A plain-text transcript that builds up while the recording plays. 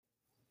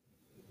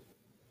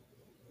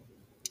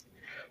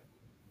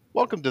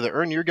Welcome to the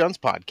Earn Your Guns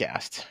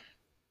podcast.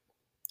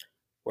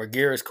 Where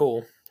gear is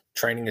cool,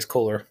 training is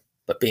cooler,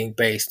 but being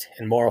based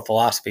in moral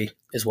philosophy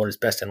is what is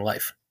best in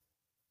life.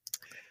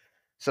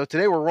 So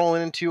today we're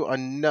rolling into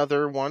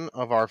another one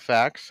of our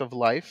facts of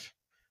life,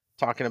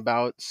 talking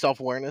about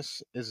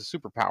self-awareness is a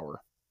superpower.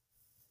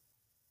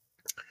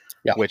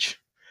 Yeah. Which,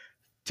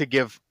 to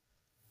give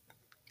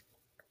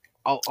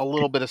a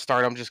little bit of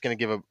start, I'm just going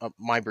to give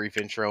my brief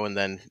intro, and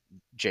then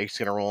Jake's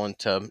going to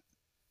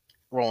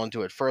roll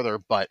into it further.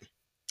 But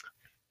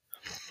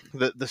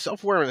the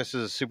self-awareness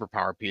is a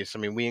superpower piece. I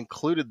mean, we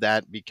included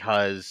that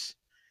because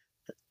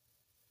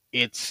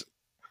it's,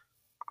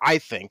 I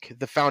think,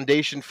 the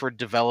foundation for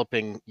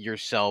developing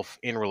yourself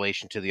in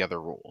relation to the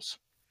other rules.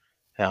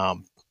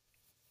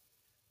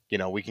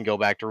 We can go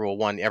back to rule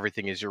one,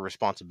 everything is your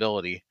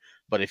responsibility.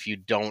 But if you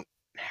don't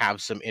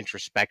have some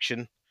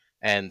introspection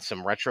and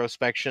some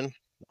retrospection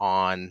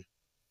on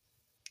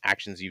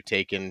actions you've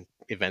taken,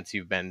 events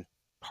you've been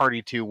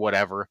party to,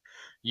 whatever,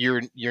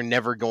 you're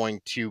never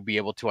going to be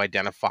able to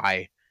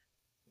identify,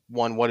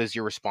 one, what is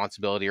your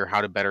responsibility, or how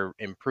to better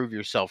improve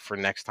yourself for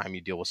next time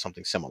you deal with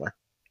something similar.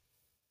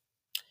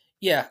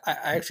 Yeah,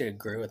 I actually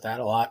agree with that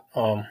a lot.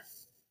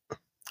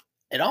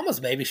 It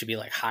almost maybe should be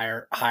like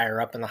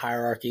higher up in the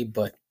hierarchy,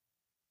 but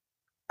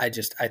I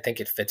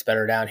think it fits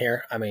better down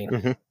here. I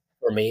mean,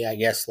 For me, I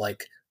guess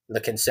like the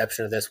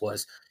conception of this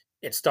was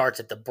it starts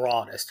at the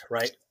broadest,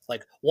 right?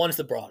 Like one's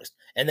the broadest,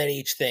 and then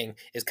each thing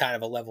is kind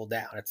of a level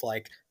down. It's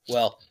like,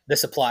 well,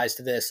 this applies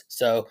to this,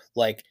 so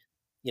like,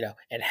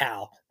 and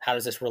how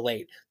does this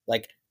relate?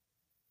 Like,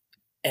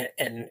 and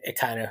it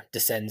kind of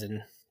descends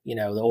in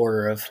the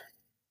order of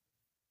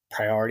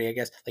priority, I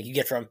guess. Like you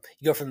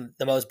go from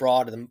the most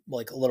broad to the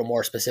like a little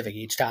more specific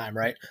each time,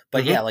 right?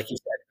 But yeah, like you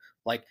said,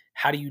 like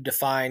how do you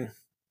define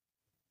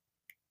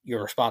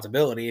your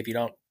responsibility if you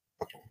don't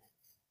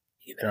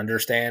even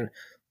understand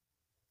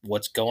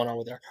what's going on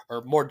with her?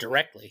 Or more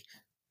directly,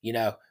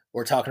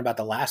 we're talking about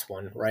the last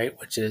one, right?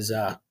 Which is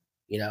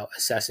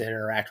assess and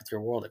interact with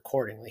your world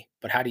accordingly.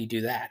 But how do you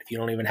do that if you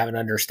don't even have an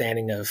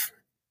understanding of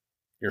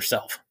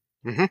yourself?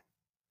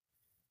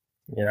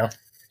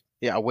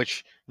 Yeah,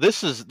 which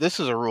this is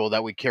a rule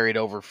that we carried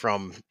over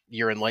from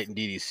your Enlightened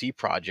DDC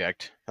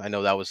project. I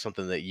know that was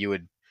something that you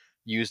had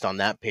used on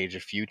that page a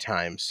few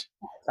times.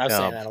 I was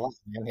saying that a lot,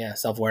 man. Yeah,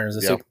 self-awareness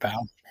is a superpower.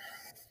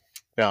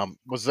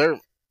 Was there,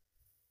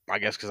 I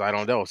guess because I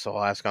don't know, so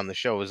I'll ask on the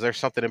show, was there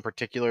something in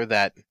particular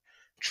that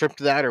tripped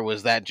that, or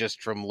was that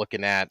just from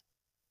looking at...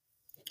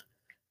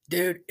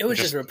 Dude, it was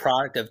just a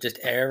product of just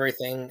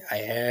everything I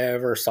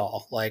ever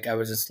saw. Like, I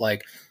was just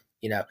like,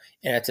 and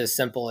it's as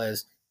simple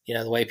as,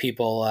 the way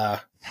people,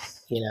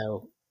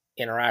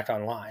 interact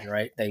online,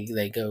 right? They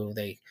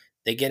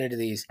get into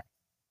these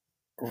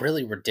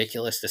really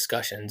ridiculous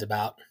discussions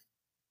about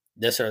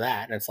this or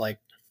that. And it's like,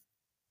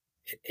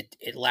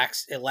 it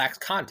lacks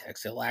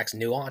context. It lacks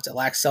nuance. It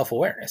lacks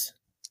self-awareness,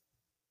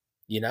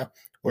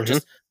 or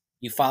just,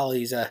 you follow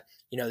these,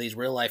 these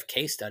real life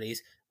case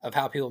studies of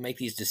how people make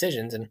these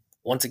decisions. And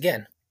once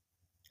again,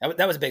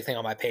 that was a big thing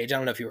on my page. I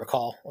don't know if you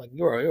recall, like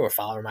you were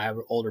following my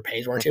older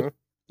page, weren't you?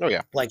 Oh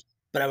yeah.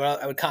 But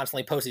I would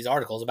constantly post these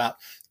articles about,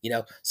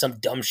 some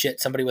dumb shit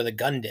somebody with a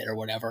gun did or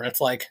whatever. And it's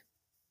like,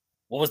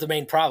 what was the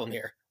main problem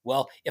here?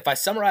 Well, if I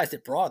summarized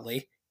it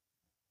broadly,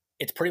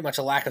 it's pretty much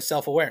a lack of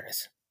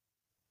self-awareness.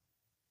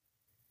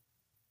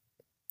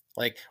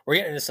 Like we're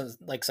getting into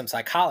some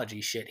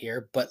psychology shit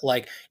here, but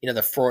like,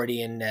 the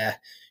Freudian,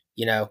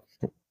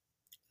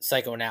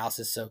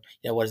 psychoanalysis. So,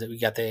 what is it? You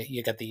got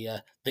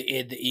the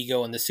id, the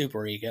ego, and the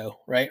superego,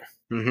 right?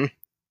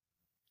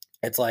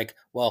 It's like,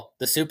 well,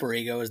 the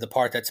superego is the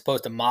part that's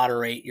supposed to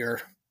moderate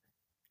your,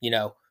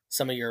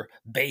 some of your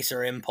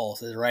baser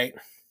impulses, right?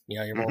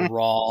 Your more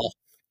raw,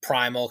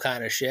 primal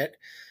kind of shit,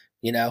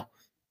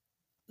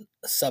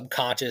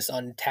 subconscious,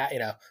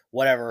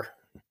 whatever,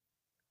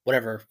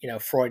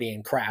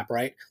 Freudian crap,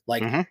 right?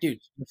 Like,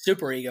 dude,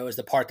 superego is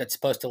the part that's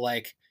supposed to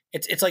like,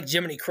 it's like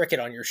Jiminy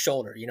Cricket on your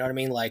shoulder. You know what I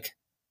mean? Like,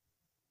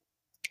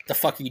 the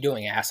fuck are you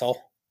doing,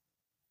 asshole?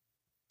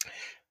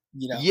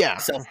 Yeah.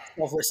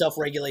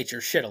 Self-regulate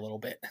your shit a little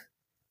bit.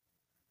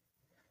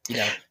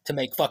 To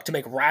make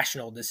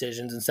rational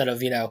decisions instead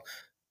of,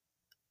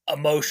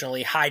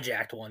 emotionally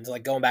hijacked ones.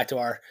 Like going back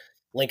to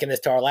linking this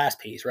to our last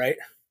piece, right?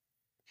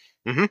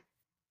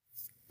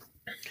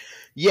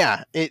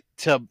 Yeah,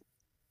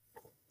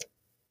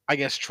 I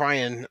guess try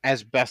and,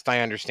 as best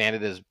I understand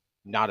it, as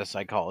not a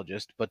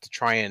psychologist, but to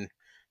try and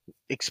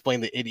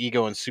explain the id,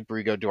 ego, and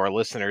superego to our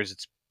listeners,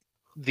 it's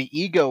the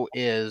ego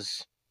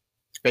is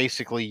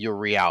basically your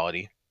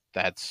reality.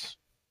 That's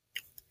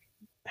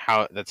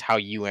how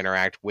you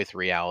interact with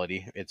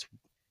reality. It's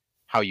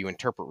how you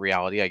interpret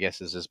reality, I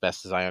guess, is as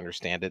best as I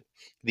understand it.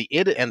 The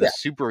id and the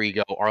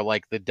superego are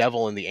like the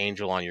devil and the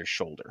angel on your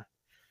shoulder.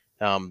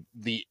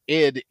 The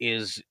id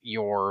is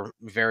your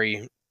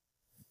very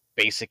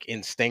basic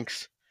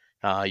instincts,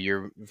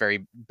 your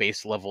very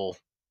base level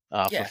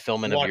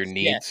fulfillment of your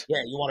needs.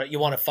 Yeah, you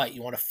want to fight,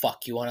 you want to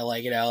fuck, you want to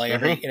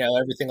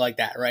everything like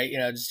that, right?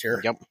 Just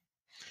your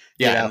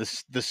You Yeah, know, and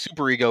the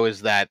superego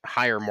is that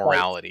higher fight,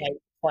 morality.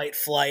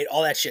 flight,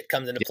 all that shit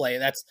comes into play.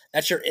 That's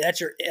your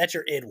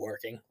id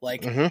working.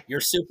 Like Hmm.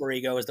 your super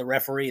ego is the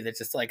referee. That's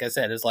just like I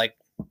said, is like,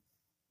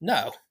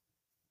 no,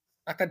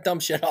 not gonna dumb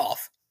shit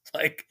off.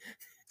 Like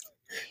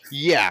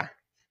Yeah,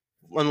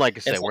 and like I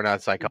said, it's we're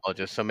not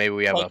psychologists, so maybe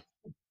we have like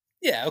a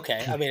yeah,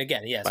 okay. I mean,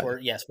 again, yes,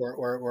 but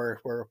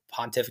we're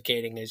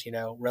pontificating as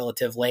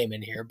relative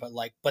layman here, but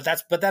like, but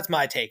that's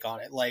my take on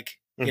it. Like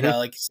hmm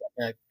like you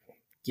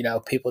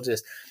said, people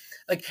just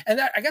like, and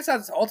that, I guess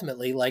that's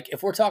ultimately like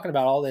if we're talking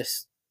about all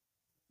this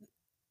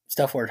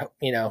stuff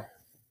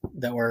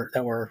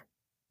that we're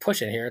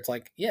pushing here, it's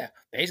like yeah,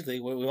 basically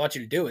what we want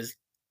you to do is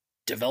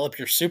develop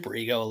your super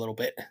ego a little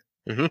bit.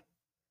 hmm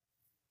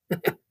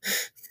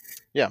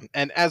yeah.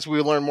 And as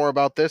we learn more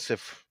about this,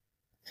 if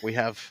we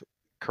have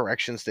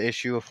corrections to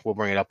issue, we'll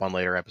bring it up on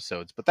later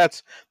episodes. But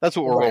that's what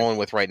we're Right. rolling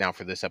with right now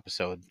for this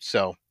episode.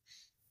 So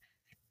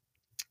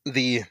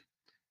the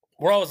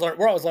We're always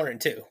learning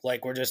too.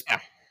 Like yeah,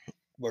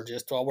 we're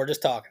just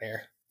talking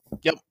here.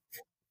 yep.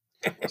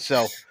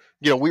 So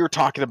we were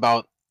talking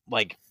about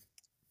like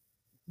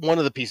one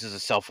of the pieces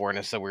of self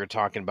awareness that we were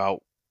talking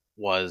about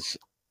was,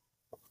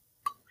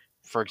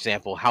 for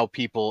example, how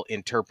people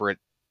interpret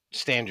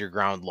stand your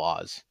ground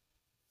laws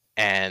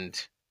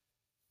and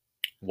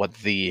what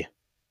the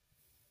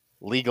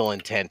legal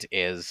intent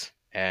is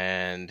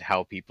and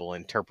how people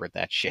interpret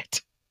that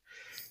shit.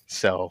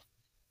 So,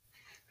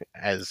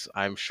 as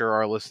I'm sure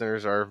our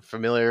listeners are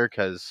familiar,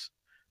 because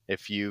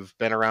if you've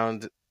been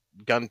around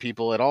gun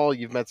people at all,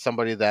 you've met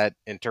somebody that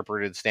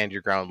interpreted stand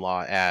your ground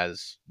law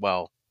as,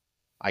 well,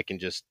 I can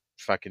just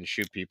fucking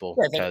shoot people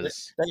Yeah,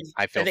 because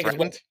I they feel think it's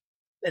threatened.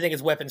 they think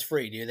it's weapons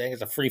free, dude. They think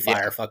it's a free Yeah.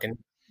 fire fucking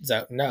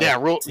zone. No, Yeah,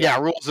 it's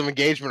not. rules of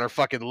engagement are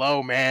fucking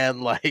low,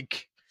 man.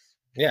 Like,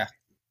 Yeah,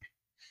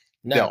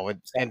 no. no,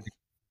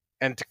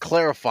 and to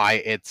clarify,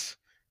 it's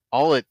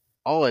all it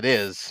all it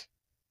is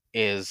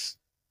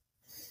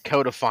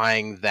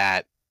codifying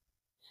that.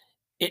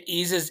 It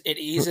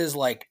eases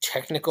like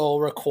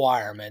technical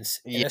requirements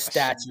in a Yes.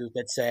 statute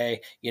that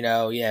say,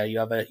 yeah, you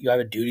have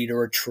a duty to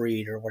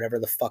retreat or whatever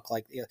the fuck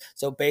like.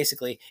 So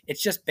basically,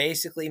 it's just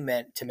basically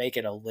meant to make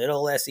it a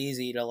little less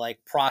easy to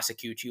like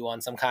prosecute you on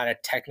some kind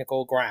of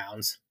technical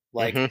grounds.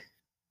 Like, Hmm.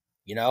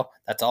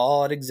 that's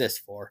all it exists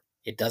for.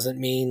 It doesn't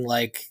mean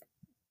like,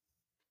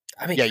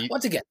 I mean, Yeah.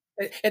 once again,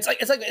 it's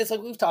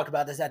like we've talked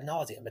about this ad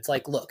nauseum. It's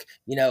like, look,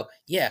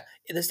 yeah,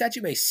 the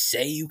statute may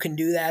say you can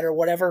do that or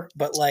whatever,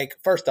 but like,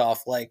 first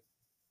off, like,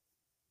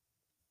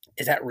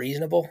 is that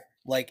reasonable?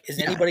 Like, is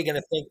Yeah. anybody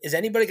gonna think? Is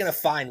anybody gonna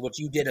find what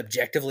you did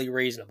objectively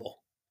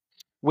reasonable?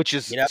 Which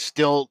is You know?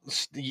 still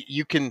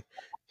you can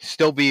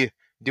still be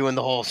doing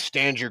the whole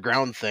stand your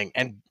ground thing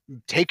and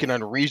take an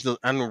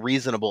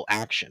unreasonable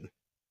action.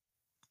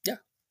 Yeah.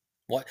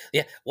 What?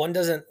 Yeah. One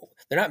doesn't.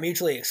 They're not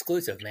mutually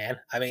exclusive, man.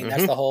 I mean,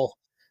 that's Hmm. the whole.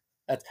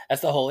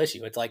 That's the whole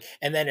issue. It's like,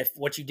 and then if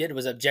what you did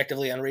was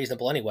objectively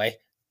unreasonable anyway,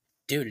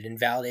 dude, it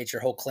invalidates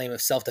your whole claim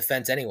of self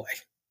defense anyway.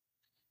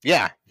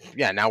 Yeah.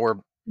 Yeah. Now we're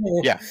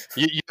yeah.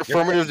 Your You're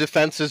affirmative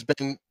defense has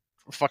been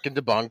fucking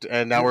debunked,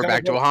 and now you're we're gonna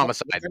back to go a to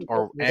homicide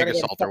or you're ag gonna go to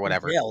assault or fucking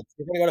whatever. jail.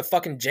 You're gonna go to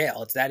fucking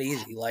jail. It's that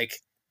easy. Like,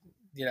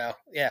 yeah.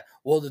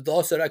 Well, the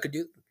law said I could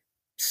do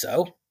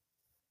so.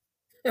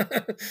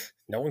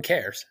 No one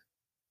cares.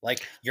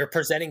 Like, you're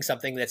presenting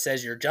something that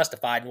says you're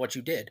justified in what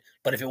you did,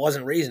 but if it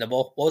wasn't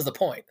reasonable, what was the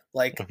point?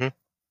 Like, Hmm.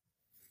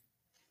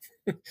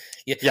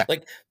 yeah, Yeah.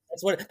 like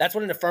that's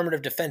what an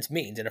affirmative defense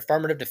means. An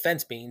affirmative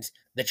defense means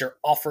that you're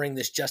offering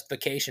this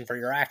justification for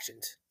your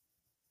actions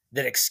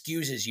that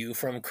excuses you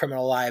from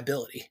criminal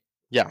liability.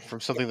 Yeah.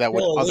 From something that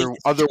would Still illegal. It's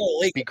still otherwise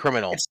be illegal.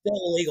 criminal. It's still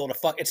illegal to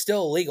fuck. It's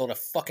still illegal to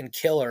fucking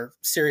kill or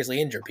seriously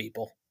injure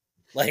people,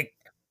 like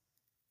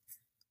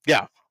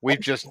Yeah. We've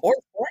just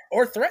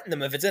or threaten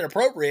them if it's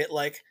inappropriate.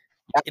 Like,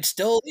 it's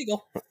still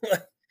illegal.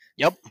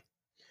 yep.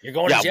 You're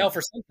going to Yeah. jail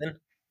for something.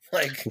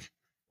 Like,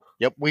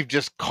 Yep, we've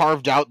just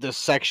carved out this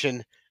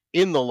section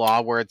in the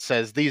law where it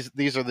says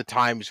these are the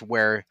times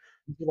where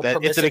that it's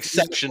an these are the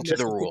exception to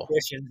the permissive rule.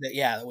 conditions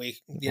that we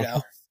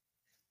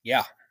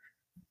yeah.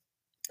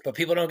 But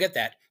people don't get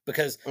that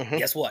because Hmm.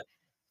 guess what?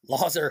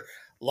 Laws are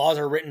laws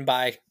are written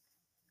by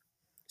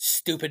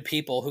stupid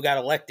people who got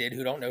elected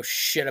who don't know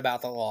shit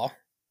about the law,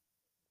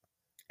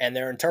 and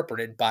they're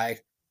interpreted by,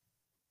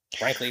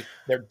 frankly,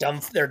 their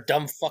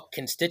dumb fuck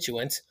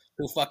constituents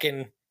who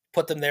fucking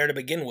put them there to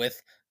begin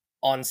with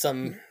on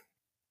some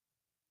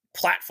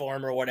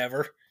platform or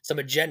whatever, some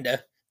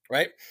agenda,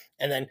 right?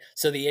 And then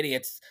so the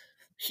idiots,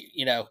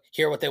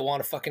 hear what they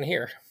want to fucking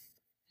hear.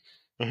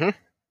 Hmm.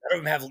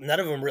 None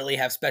of them really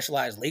have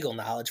specialized legal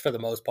knowledge for the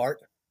most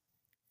part.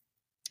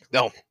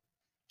 No,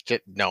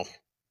 no.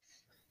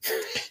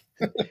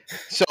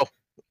 So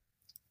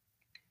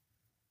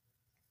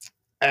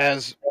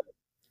as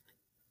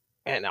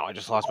and now I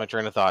just lost my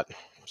train of thought.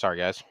 Sorry,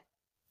 guys.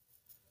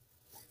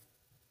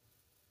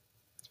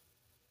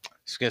 I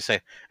was gonna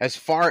say, as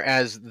far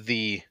as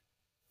the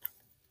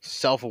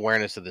self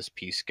awareness of this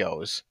piece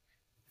goes,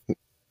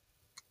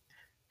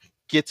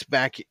 gets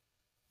back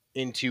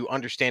into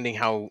understanding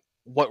how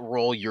what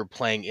role you're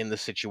playing in the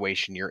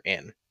situation you're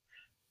in.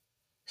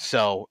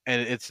 So,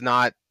 and it's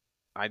not,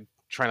 I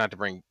try not to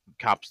bring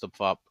cop stuff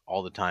up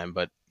all the time,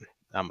 but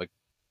I'm a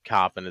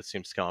cop and it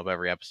seems to come up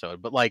every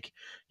episode. But like,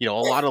 a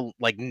lot of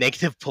like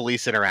negative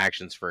police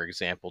interactions, for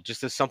example,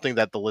 just as something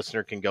that the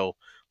listener can go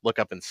look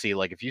up and see.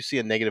 Like, if you see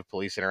a negative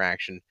police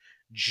interaction,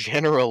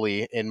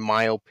 generally, in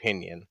my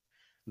opinion,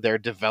 they're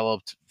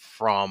developed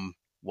from,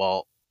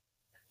 well,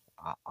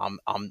 I'm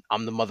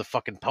the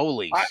motherfucking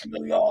I'm police. the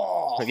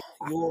law.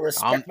 You will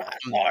I'm, respect my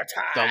I'm authority.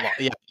 the law.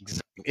 Yeah,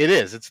 exactly. It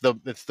is. It's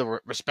the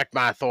respect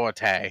my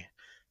authority,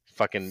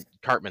 fucking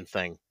Cartman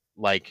thing.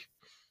 Like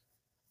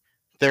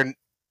they're,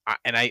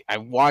 and I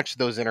watch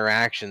those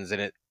interactions,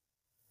 and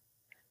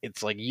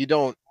it's like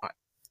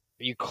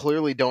you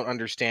clearly don't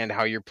understand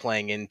how you're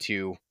playing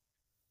into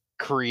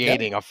No.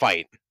 creating a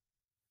fight.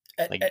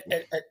 Like,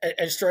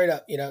 And straight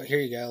up, here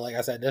you go. Like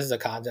I said, this is a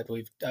concept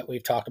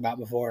we've talked about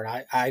before,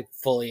 and I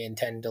fully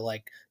intend to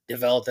like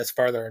develop this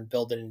further and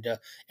build it into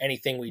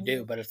anything we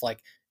do. But it's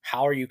like,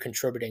 how are you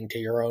contributing to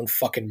your own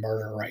fucking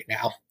murder right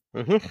now?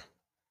 mm-hmm.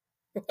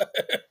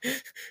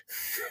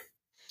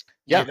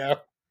 you Yeah,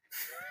 know?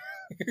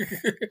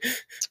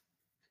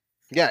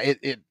 yeah.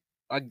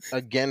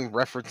 Again,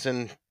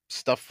 referencing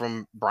stuff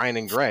from Brian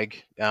and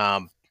Greg.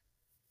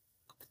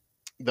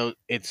 Though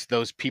it's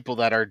those people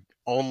that are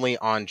only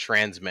on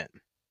transmit.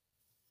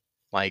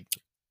 Like,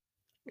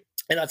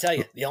 And I'll tell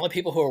you, the only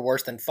people who are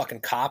worse than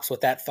fucking cops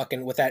with that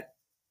with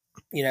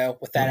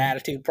that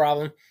attitude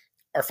problem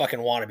are fucking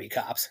wannabe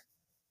cops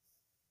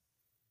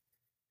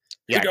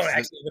who yeah, don't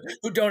actually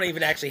who don't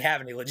even actually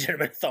have any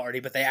legitimate authority,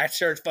 but they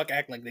sure as fuck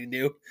act like they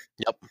do.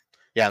 yep,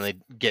 yeah, and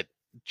they get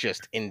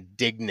just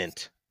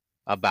indignant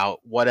about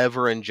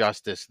whatever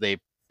injustice they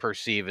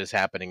perceive is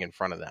happening in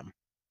front of them.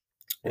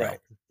 Right.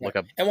 Look Right.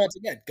 up. And once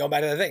again, going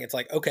back to the thing, it's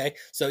like, okay,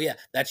 so yeah,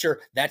 that's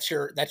your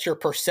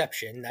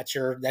perception, that's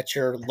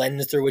your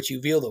lens through which you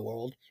view the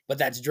world, but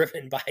that's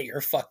driven by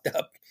your fucked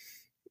up,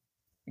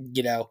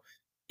 you know,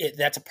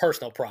 that's a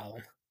personal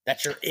problem.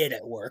 That's your id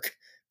at work.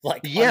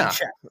 Like Yeah,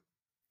 unchecked.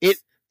 it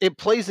it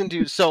plays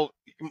into. So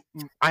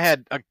I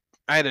had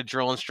a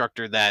drill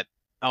instructor that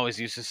always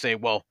used to say,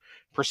 "Well,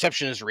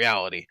 perception is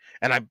reality,"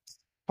 and I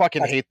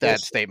fucking That's hate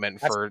that bullshit.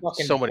 statement That's for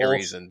so fucking many bullshit.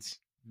 reasons.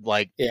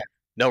 Like, Yeah.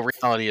 no,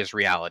 reality is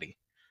reality,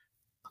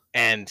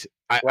 and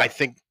I Right.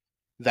 think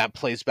that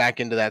plays back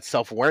into that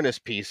self awareness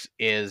piece.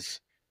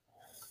 Is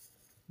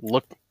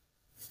look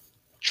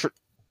tr-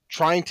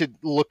 trying to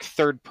look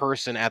third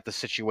person at the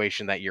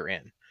situation that you're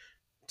in.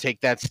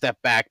 Take that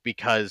step back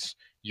because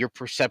your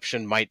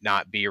perception might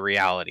not be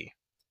reality.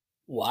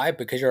 Why?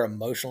 Because you're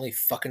emotionally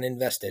fucking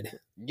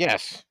invested.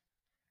 Yes,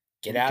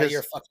 Get because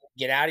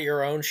out of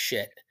your own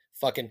shit.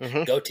 Fucking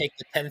mhm, go take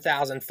the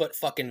 10,000 foot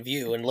fucking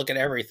view and look at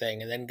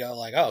everything and then go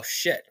like, oh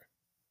shit.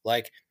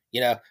 Like,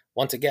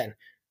 once again,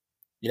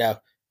 you know,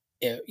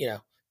 it, you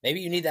know,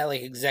 maybe you need that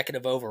like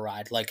executive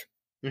override. Like,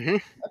 mhm,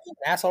 am I being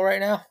an asshole right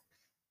now?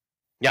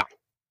 yeah,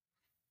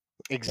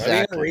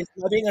 exactly.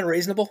 Am I being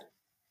unreasonable?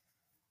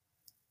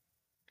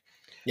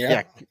 You know?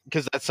 Yeah,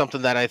 because that's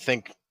something that I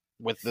think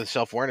with the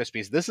self awareness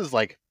piece, this is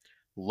like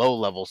low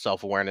level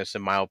self awareness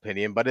in my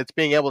opinion, but it's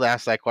being able to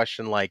ask that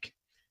question like,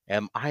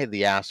 am I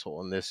the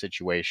asshole in this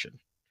situation?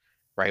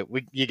 Right?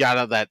 You got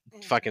out that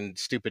fucking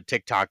stupid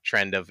TikTok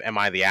trend of am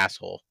I the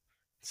asshole?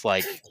 It's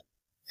like,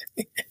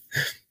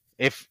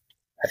 if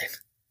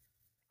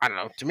I don't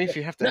know, to me, if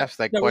you have to No, ask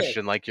that no, really.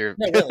 question, like you're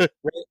No, really.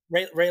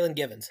 Raylan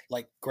Givens,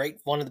 like great,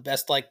 one of the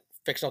best like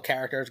fictional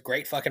characters,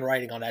 great fucking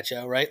writing on that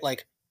show, right?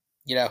 Like,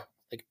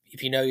 like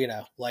if you know, you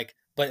know, like,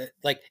 but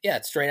like, yeah,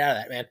 it's straight out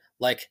of that, man.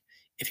 Like,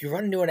 if you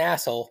run into an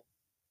asshole,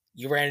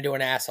 you ran into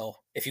an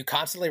asshole. If you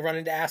constantly run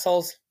into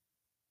assholes,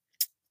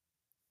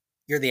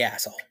 you're the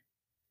asshole.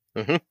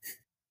 Mhm.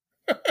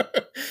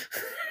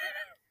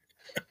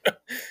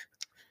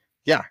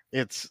 Yeah,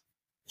 it's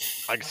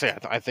like I say,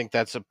 I think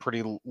that's a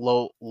pretty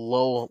low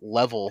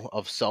level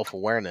of self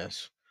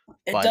awareness,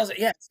 It but doesn't.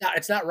 Yeah,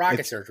 it's not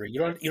rocket it's surgery. You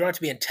don't have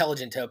to be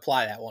intelligent to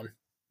apply that one.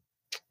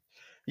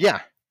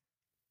 yeah,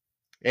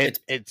 It's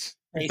it's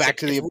back basic.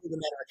 to the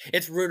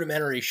It's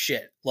rudimentary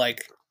shit.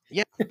 Like,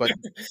 yeah, but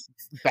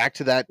back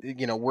to that,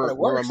 but we're it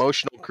we're works.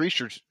 emotional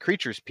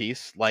creatures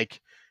piece.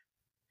 Like,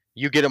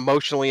 you get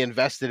emotionally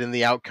invested in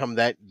the outcome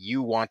that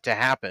you want to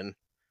happen.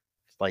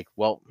 It's like,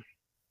 well,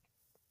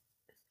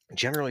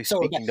 generally So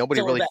we're back. speaking,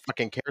 nobody So we're really back.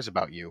 fucking cares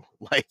about you.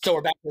 So Like,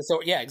 we're back.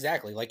 So yeah,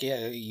 exactly. Like,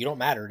 yeah, you don't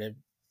matter to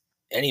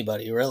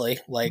anybody really.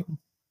 Like,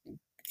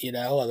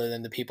 other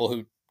than the people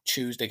who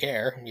choose to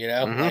care.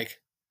 hmm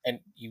Like, and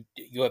you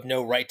have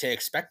no right to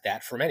expect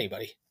that from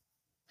anybody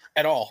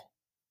at all.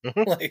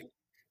 hmm Like,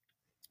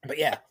 but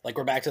yeah, like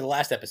we're back to the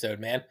last episode,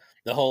 man.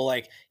 The whole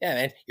like, yeah,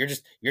 man,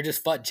 you're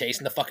just fun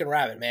chasing the fucking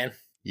rabbit, man,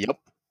 yep,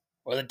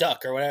 or the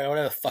duck, or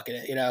whatever the fuck it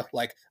is.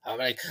 Like I'm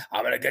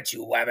gonna get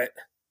you, wabbit.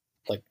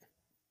 Like,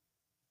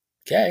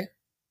 okay,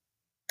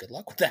 good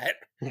luck with that.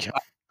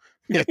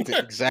 yeah,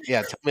 exactly.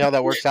 Yeah, tell me how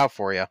that works out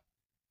for you.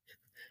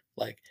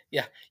 Like,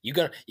 yeah, you're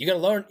gonna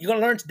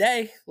learn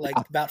today, like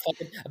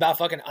about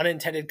fucking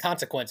unintended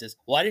consequences.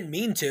 Well, I didn't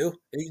mean to.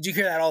 You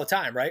hear that all the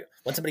time, right?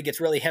 When somebody gets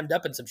really hemmed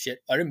up in some shit,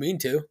 I didn't mean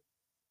to.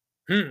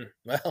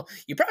 Well,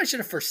 you probably should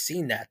have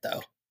foreseen that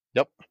though.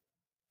 Yep.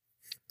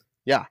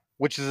 Yeah,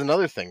 which is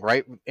another thing,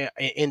 right?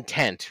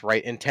 Intent,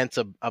 right? Intent's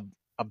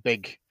a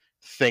big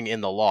thing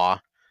in the law.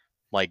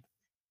 Like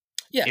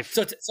Yeah, if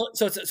so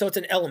it's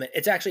an element.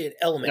 It's actually an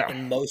element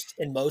yeah,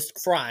 in most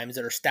crimes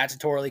that are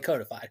statutorily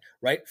codified,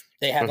 right?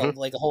 They have hmm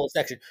a whole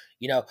section.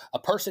 A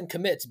person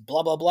commits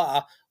blah blah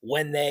blah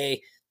when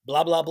they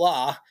blah blah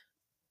blah,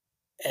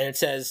 and it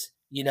says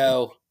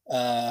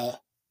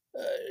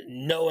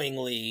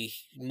knowingly,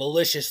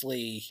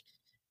 maliciously,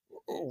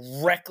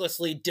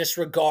 recklessly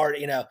disregard.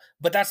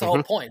 But that's the whole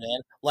hmm point,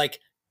 man. Like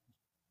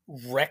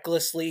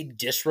recklessly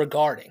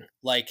disregarding,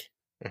 like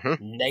hmm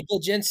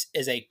negligence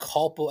is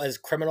as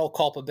criminal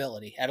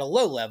culpability at a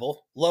low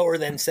level, lower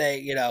than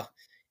say,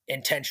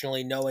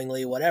 intentionally,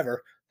 knowingly,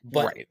 whatever.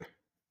 But right.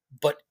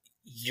 but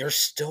you're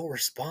still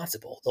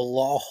responsible. The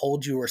law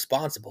holds you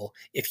responsible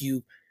if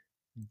you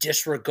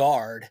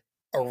disregard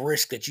a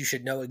risk that you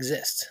should know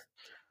exists.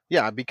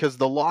 Yeah, because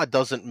the law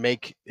doesn't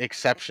make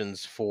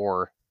exceptions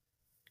for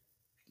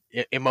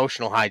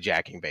emotional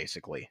hijacking,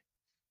 basically. Like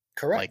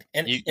Correct.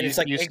 And you and you it's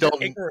like you still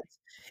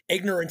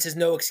ignorance is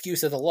no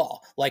excuse of the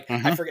law. Like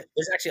I hmm forget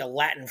there's actually a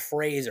Latin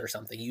phrase or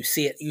something. You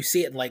see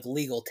it in like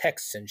legal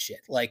texts and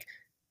shit. Like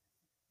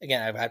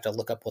again, I have to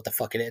look up what the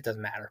fuck it is. It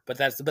doesn't matter. But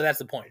that's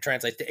the point. It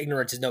translates to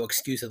ignorance is no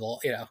excuse of the law.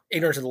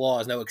 Ignorance of the law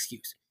is no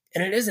excuse,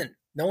 and it isn't.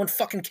 No one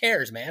fucking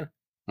cares, man.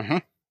 hmm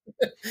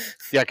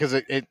Yeah, because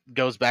it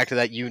goes back to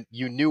that you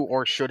knew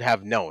or should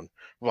have known.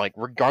 Like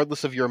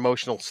regardless of your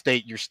emotional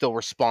state, you're still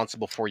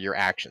responsible for your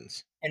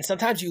actions. And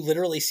sometimes you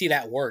literally see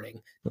that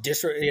wording: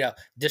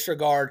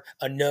 disregard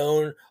a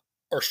known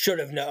or should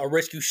have known a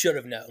risk you should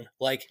have known.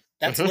 Like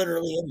that's hmm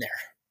literally in there.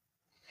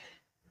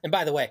 And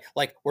by the way,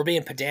 like we're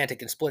being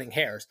pedantic and splitting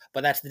hairs, but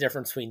that's the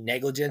difference between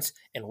negligence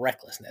and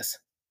recklessness.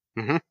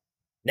 hmm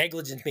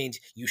Negligence means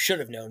you should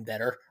have known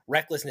better.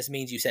 Recklessness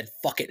means you said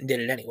fuck it and did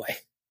it anyway.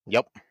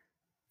 Yep.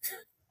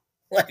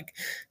 Like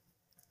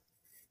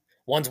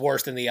one's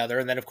worse than the other,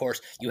 and then of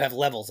course you have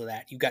levels of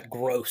that. You've got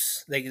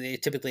gross. They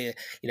typically,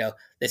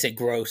 they say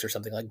gross or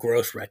something like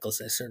gross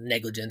recklessness or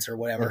negligence or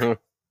whatever, hmm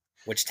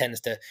which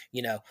tends to,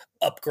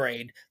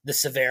 upgrade the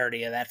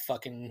severity of that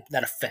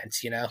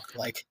offense.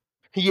 Like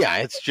Yeah,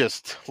 it's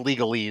just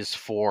legalese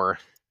for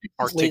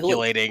legally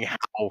articulating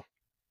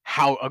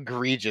how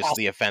egregious how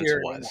the offense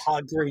severe and was. how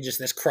egregious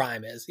this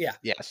crime is. Yeah,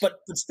 Yes. but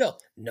still,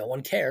 no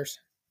one cares.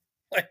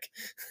 Like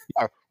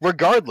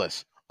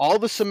Regardless, all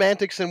the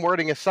semantics and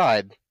wording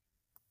aside,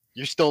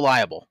 you're still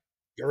liable.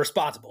 you're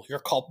responsible, you're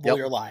culpable, Yep.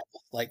 you're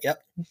liable. Like,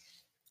 yep,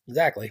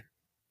 exactly.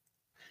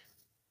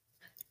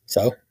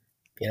 So,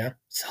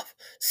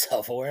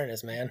 self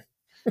awareness, man.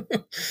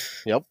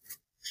 Yep.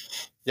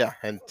 Yeah,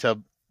 and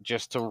to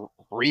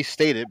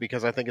restate it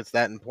because I think it's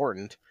that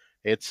important,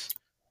 it's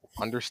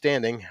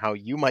understanding how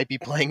you might be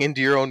playing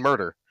into your own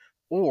murder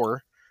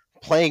or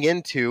playing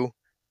into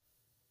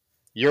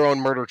your own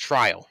murder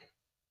trial.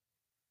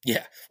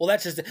 Yeah. Well,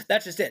 that's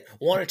just it.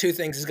 One or two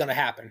things is going to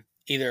happen.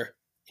 Either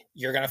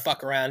you're going to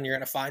fuck around and you're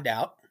going to find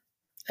out,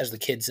 as the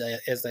kids,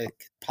 as the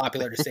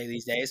popular to say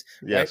these days,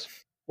 right?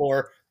 Yes.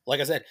 Or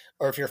like I said,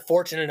 or if you're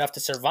fortunate enough to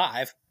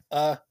survive,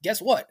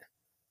 guess what?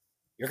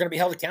 You're going to be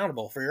held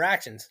accountable for your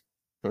actions.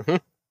 hmm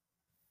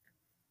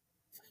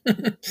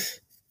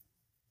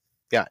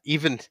Yeah,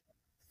 even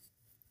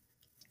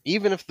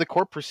if the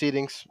court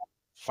proceedings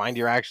find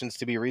your actions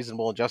to be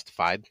reasonable and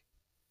justified.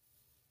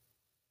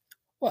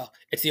 Well,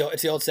 it's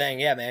the old saying,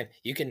 yeah, man.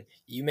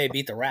 You may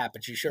beat the rat,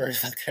 but you sure as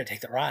fuck gonna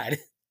take the ride.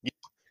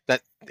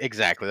 That's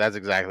exactly what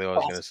I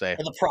was going to say.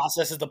 The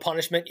process is the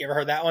punishment. You ever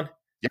heard that one?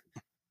 Yep.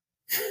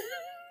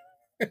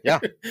 Yeah,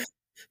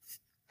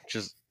 which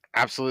is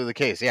absolutely the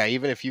case. Yeah,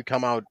 even if you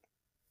come out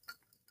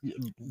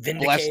blessed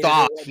Vindicated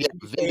off, or yeah,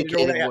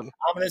 vindicated or vindicated. yeah,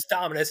 ominous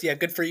dominus. Yeah,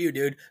 good for you,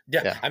 dude.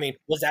 Yeah, Yeah, I mean,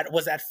 was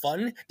that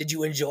fun? Did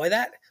you enjoy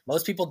that?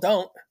 Most people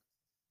don't.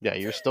 yeah,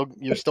 you're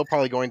still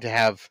probably going to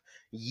have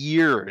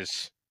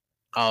years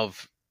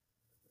of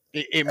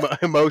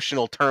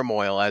emotional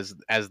turmoil as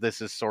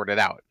this is sorted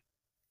out.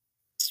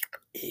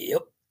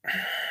 Yep.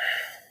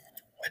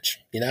 Which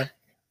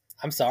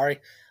I'm sorry.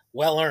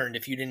 Well earned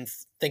if you didn't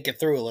think it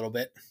through a little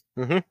bit.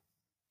 hmm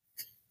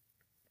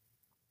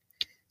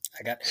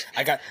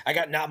I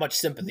got not much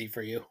sympathy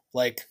for you.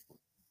 Like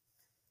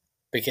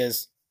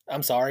because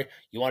I'm sorry,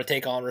 you want to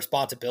take on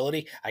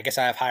responsibility. I guess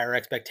I have higher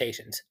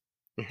expectations.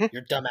 hmm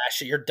Your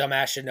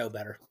dumbass should know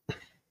better.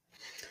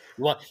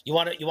 You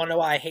want to know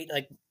why I hate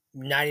like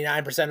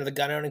 99% of the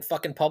gun owning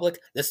fucking public?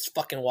 This is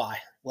fucking why.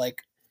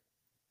 Like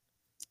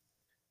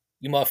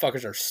you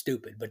motherfuckers are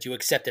stupid, but you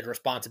accepted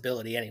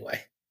responsibility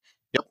anyway.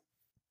 Yep.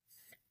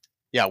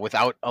 Yeah,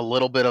 without a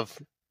little bit of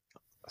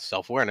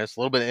self-awareness, a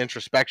little bit of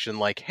introspection,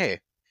 like, hey,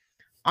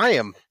 I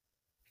am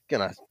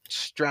gonna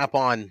strap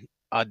on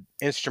an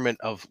instrument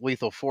of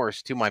lethal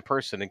force to my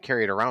person and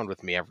carry it around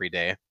with me every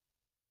day.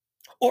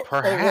 or worse,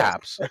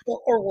 Perhaps.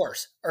 or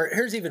worse, or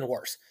here's even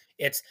worse.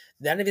 It's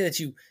not even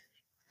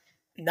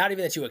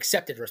that you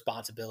accepted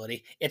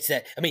responsibility. It's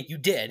that, I mean, you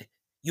did.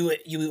 You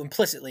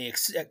implicitly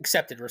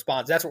accepted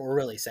response. That's what we're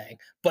really saying.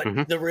 But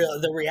Hmm. the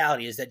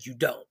reality is that you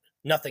don't.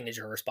 Nothing is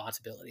your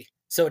responsibility.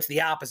 So it's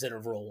the opposite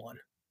of rule one.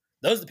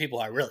 Those are the people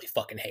I really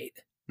fucking hate.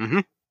 Hmm.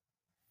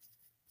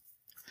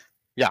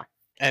 Yeah.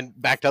 And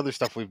back to other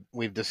stuff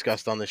we've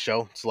discussed on the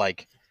show. It's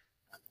like,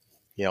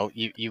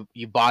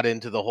 you bought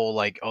into the whole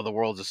like, oh, the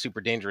world's a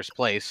super dangerous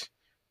place,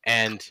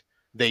 and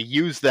they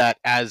use that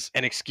as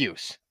an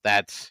excuse.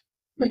 That's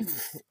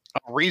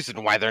a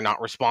reason why they're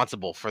not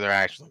responsible for their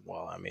actions.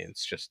 Well, I mean,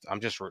 it's just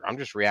I'm just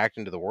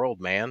reacting to the world,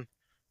 man.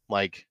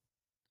 Like,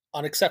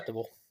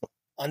 Unacceptable.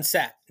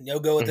 Unsat. No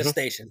go at this mhm,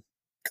 station.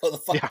 Go the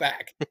fuck yeah,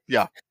 back.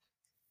 yeah,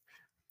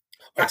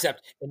 Or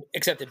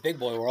except in big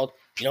boy world,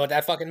 you know what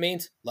that fucking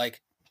means?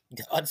 Like,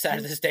 unsat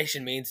at the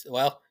station means,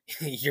 well,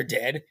 you're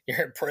dead.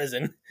 You're in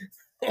prison.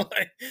 hmm,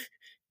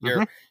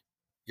 you're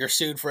you're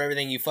sued for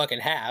everything you fucking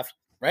have,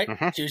 right?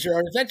 hmm. Choose your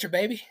own adventure,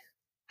 baby.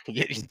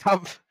 Yeah,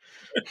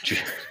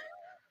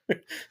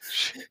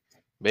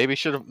 maybe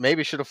should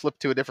have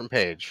flipped to a different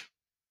page.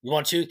 You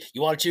want to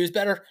choose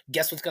better?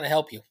 Guess what's going to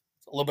help you?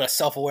 A little bit of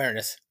self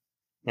awareness.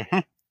 Hmm.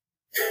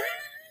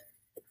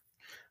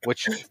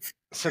 Which,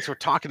 since we're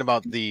talking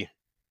about the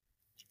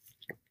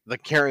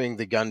carrying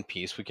the gun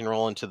piece, we can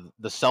roll into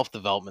the self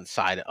development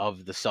side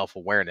of the self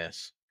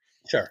awareness,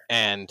 Sure.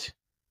 and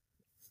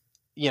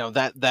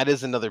that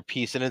is another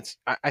piece, and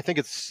I think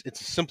it's a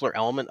simpler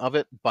element of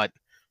it, but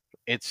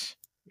it's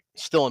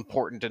still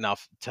important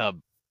enough to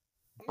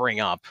bring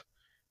up.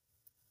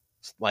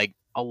 It's like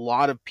a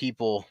lot of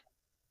people,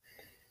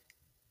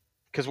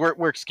 because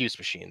we're excuse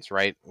machines,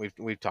 right?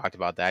 We've talked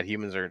about that.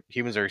 Humans are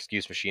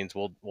excuse machines.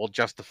 We'll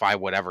justify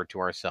whatever to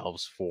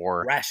ourselves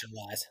for.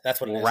 Rationalize. That's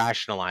what it We'll is.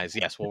 rationalize.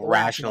 Yes, we'll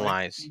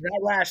Rationalize. rationalize. You're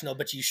not rational,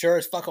 but you sure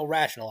as fuck will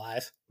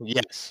rationalize.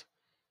 Yes,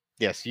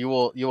 yes. You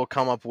will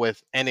come up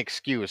with an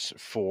excuse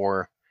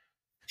for.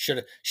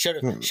 Should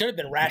have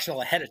been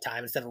rational ahead of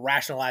time instead of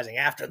rationalizing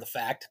after the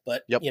fact.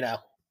 But Yep.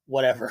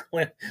 whatever.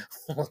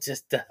 We'll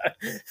just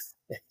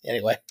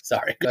anyway.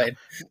 Sorry. Go Yeah. ahead.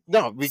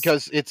 No,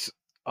 because it's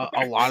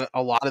a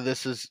lot of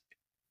this is,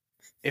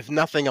 if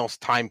nothing else,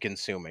 time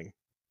consuming.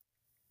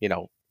 You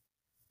know,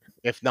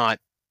 if not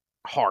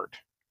hard,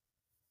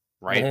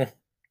 right? Mhm.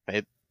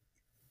 It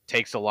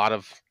takes a lot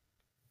of,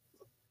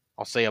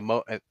 I'll say,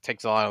 it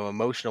takes a lot of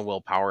emotional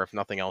willpower, if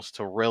nothing else,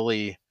 to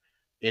really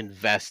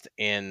invest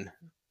in,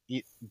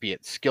 be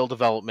it skill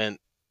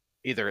development,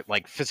 either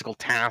like physical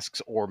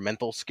tasks or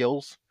mental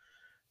skills.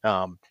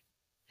 Um,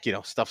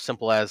 stuff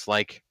simple as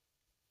like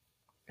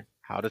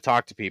how to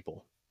talk to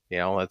people.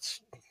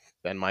 That's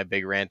been my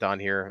big rant on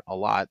here a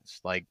lot.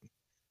 It's like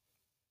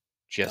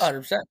just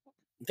 100%.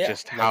 Yeah,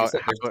 just like you how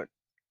said, how it.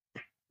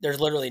 there's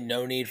literally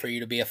no need for you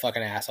to be a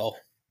fucking asshole,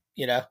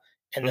 you know.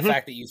 And the Mhm,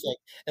 fact that you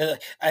think,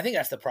 I think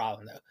that's the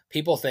problem though.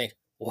 People think,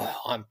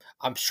 well,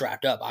 I'm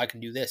strapped up. I can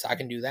do this. I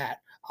can do that.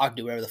 I can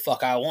do whatever the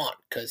fuck I want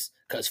because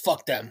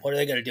fuck them. What are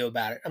they gonna do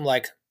about it? I'm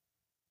like,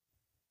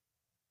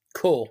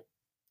 cool.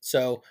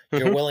 So mhm.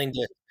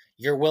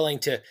 you're willing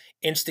to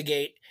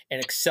instigate and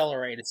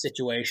accelerate a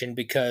situation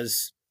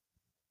because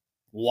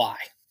why?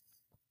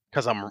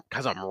 Because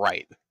I'm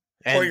right, Or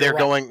and you're they're right.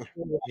 going,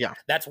 You're right. yeah,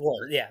 That's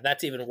worse. Yeah,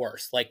 that's even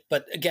worse. Like,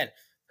 but again,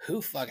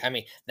 who fuck? I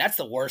mean, that's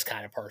the worst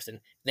kind of person.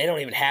 They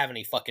don't even have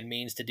any fucking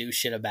means to do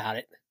shit about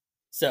it.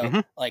 So, hmm,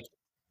 like,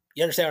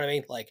 you understand what I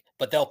mean? Like,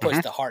 but they'll push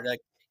hmm, the hard,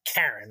 like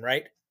Karen,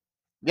 right?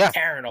 yeah.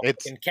 Karen will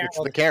It's fucking Karen it's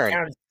will, the Karen.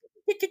 Karen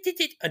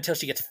until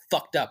she gets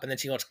fucked up, and then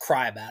she wants to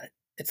cry about it.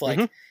 It's like,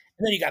 Hmm. and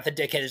then you got the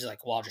dickhead who's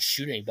like, well, I'll just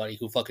shoot anybody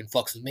who fucking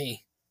fucks with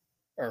me,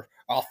 or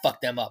I'll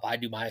fuck them up. I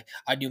do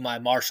my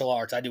martial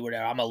arts. I do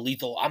whatever. I'm a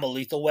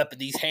lethal weapon.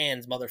 These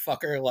hands,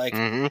 motherfucker.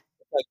 Hmm.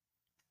 Like,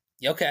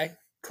 yeah, okay,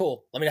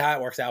 cool. Let me know how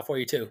it works out for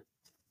you too.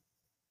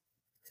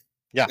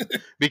 Yeah,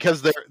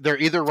 because they're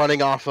either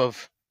running off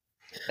of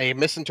a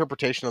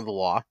misinterpretation of the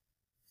law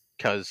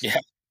because Yeah,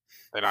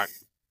 they're not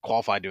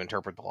qualified to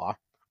interpret the law,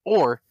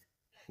 or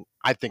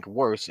I think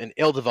worse, an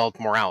ill-developed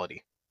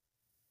morality,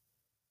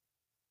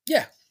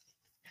 yeah,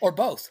 or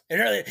both.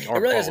 It or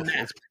really doesn't both.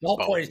 matter. It's The whole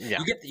both. point is Yeah,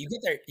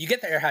 you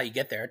get there how you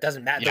get there. It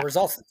doesn't matter. The yeah,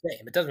 result's the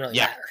same. It doesn't really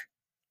yeah, matter.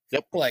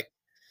 yep. Like,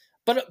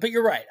 but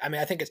you're right. I mean,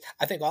 I think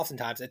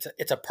oftentimes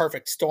it's a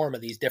perfect storm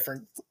of these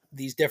different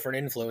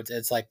influences.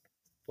 It's like,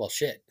 well,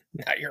 shit.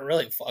 Now you're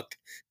really fucked.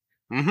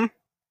 Hmm.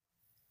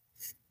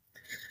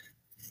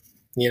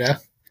 You know.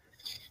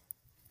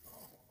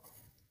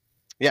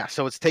 Yeah,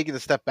 so it's taking a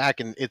step back,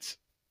 and it's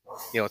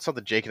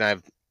something Jake and I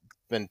have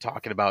been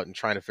talking about and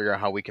trying to figure out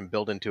how we can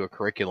build into a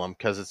curriculum,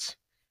 because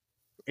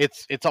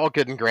it's all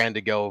good and grand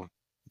to go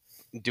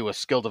do a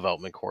skill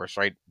development course,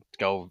 right?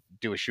 Go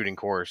do a shooting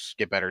course,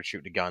 get better at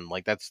shooting a gun.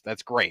 Like that's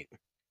great.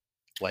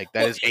 Like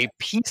that Well, is yeah, a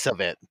piece of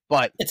it,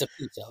 but it's a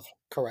piece of.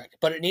 Correct.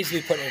 But it needs to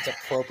be put in its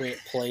appropriate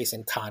place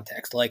and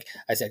context. Like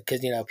I said,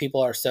 because,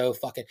 people are so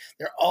fucking,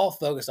 they're all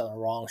focused on the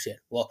wrong shit.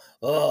 Well,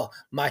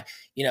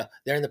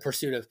 they're in the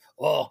pursuit of,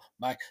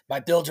 my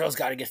bill drill's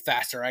got to get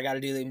faster. I got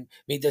to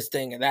meet this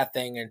thing and that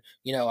thing. And,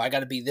 I got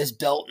to be this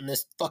belt and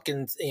this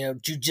fucking,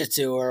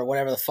 jujitsu or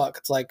whatever the fuck.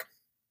 It's like,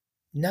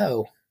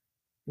 no,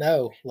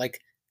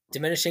 like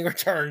diminishing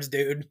returns,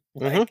 dude.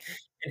 Mm-hmm. Like,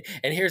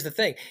 and here's the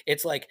thing.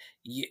 It's like,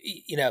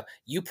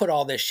 you put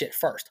all this shit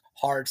first,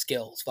 hard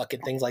skills, fucking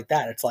things like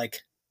that. It's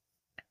like,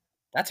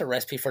 that's a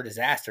recipe for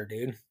disaster,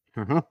 dude.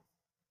 Mm-hmm.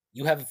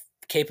 You have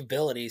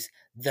capabilities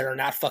that are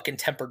not fucking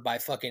tempered by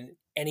fucking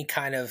any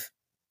kind of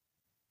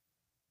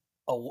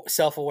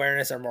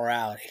self-awareness or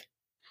morality.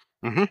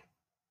 Mm-hmm.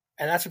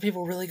 And that's where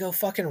people really go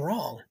fucking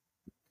wrong.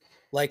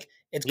 Like,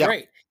 it's Yeah.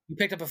 great. You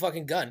picked up a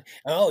fucking gun.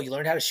 Oh, you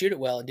learned how to shoot it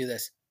well and do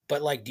this.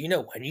 But, like, do you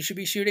know when you should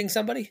be shooting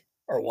somebody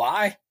or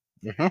why?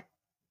 Mm-hmm.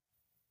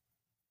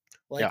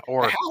 Like, Yeah,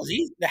 or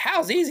the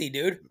how's easy,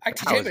 dude. I can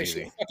teach how is anybody to shoot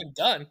easy. a fucking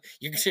gun.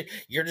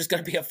 You're just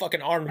going to be a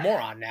fucking armed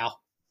moron now.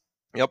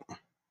 Yep.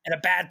 And a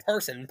bad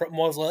person,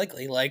 most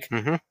likely. Like,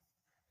 Mm-hmm.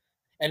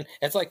 and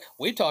it's like,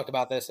 we've talked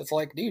about this. It's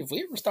like, dude, if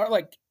we ever start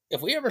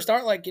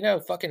like,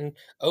 fucking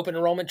open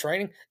enrollment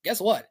training,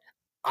 guess what?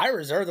 I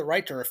reserve the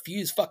right to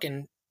refuse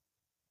fucking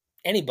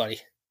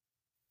anybody.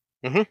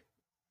 Mm-hmm.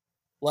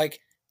 Like,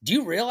 do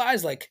you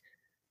realize like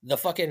the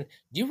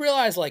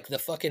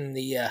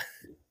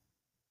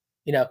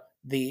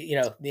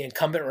the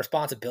incumbent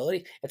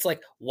responsibility? It's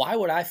like, why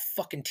would I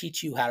fucking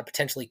teach you how to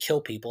potentially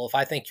kill people if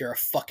I think you're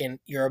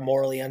a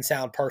morally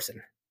unsound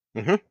person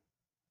Mm-hmm.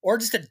 or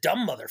just a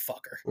dumb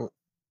motherfucker?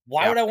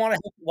 Why Yeah. would I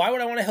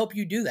want to help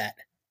you do that?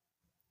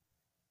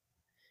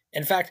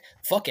 In fact,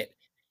 fuck it.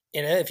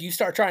 If you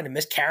start trying to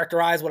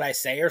mischaracterize what I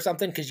say or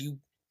something because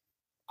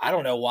I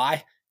don't know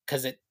why,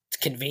 because it's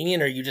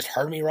convenient or you just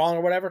heard me wrong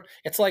or whatever,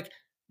 it's like,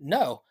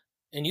 no.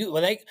 And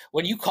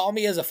when you call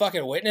me as a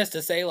fucking witness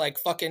to say like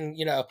fucking,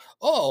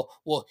 oh,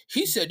 well,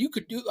 he said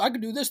I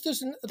could do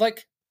this, and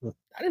like,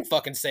 I didn't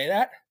fucking say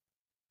that.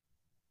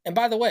 And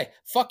by the way,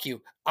 fuck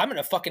you. I'm going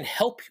to fucking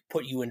help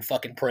put you in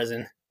fucking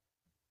prison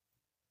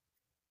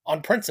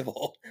on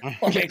principle.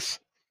 Like, Yes.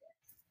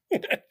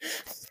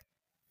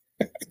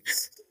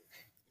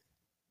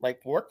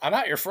 like, I'm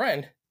not your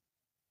friend.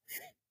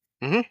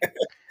 Mm-hmm.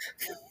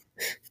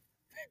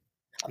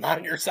 I'm not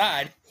on your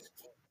side.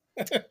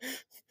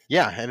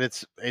 Yeah, and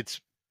it's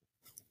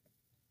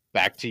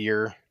back to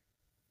your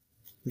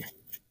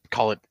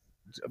call it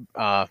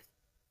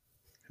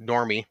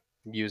normie,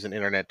 using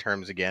internet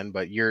terms again,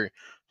 but your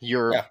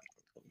Yeah.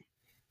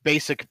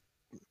 basic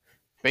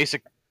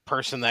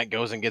person that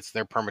goes and gets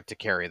their permit to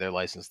carry, their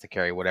license to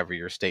carry, whatever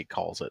your state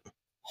calls it.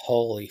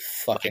 Holy Like,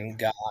 fucking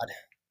God.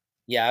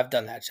 Yeah, I've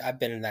done that. I've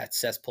been in that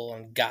cesspool,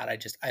 and God,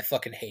 I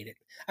fucking hate it.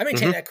 I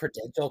maintain mm-hmm. that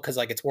credential because,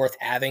 like, it's worth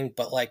having,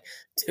 but, like,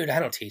 dude, I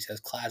don't teach those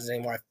classes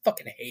anymore. I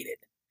fucking hate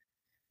it.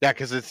 Yeah,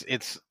 because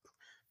it's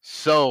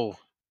so.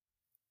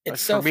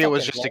 It's For so me, it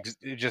was fucking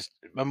just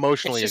it's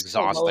emotionally just the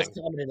lowest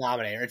exhausting. common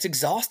denominator. It's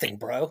exhausting,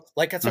 bro.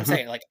 Like, that's what I'm Mm-hmm.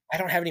 saying. Like, I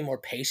don't have any more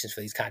patience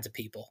for these kinds of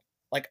people.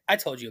 Like, I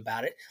told you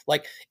about it.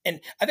 Like, and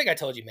I think I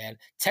told you, man,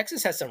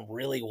 Texas has some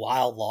really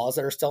wild laws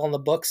that are still on the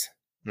books.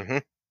 Mm-hmm.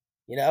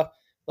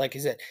 Like I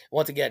said,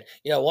 once again,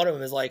 one of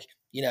them is like,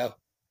 I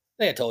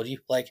think I told you,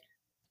 like,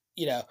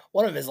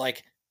 one of them is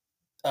like,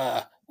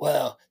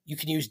 well, you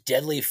can use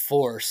deadly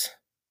force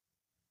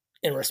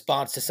in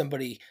response to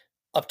somebody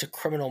up to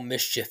criminal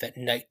mischief at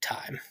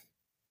nighttime.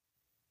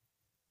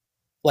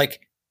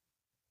 Like,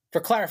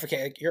 for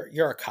clarification, like,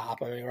 you're a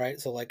cop, I mean, right?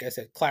 So, like I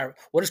said,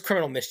 what does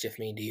criminal mischief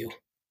mean to you? I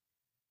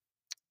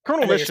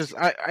Criminal know you're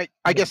mischief.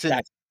 I guess in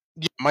that's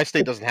my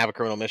state doesn't have a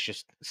criminal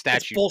mischief it's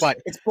statute, bullshit. but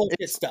It's bullshit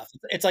it's stuff.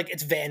 It's like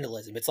it's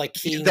vandalism. It's like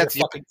keying your that's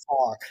fucking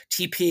car,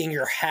 TPing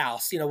your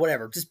house,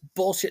 whatever. Just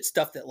bullshit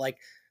stuff that like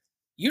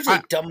usually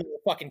I, dumb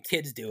fucking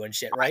kids do and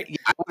shit, right? yeah,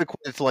 I would equate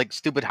it to like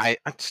stupid high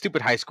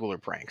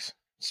schooler pranks.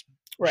 It's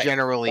Right.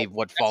 generally But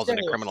what that's falls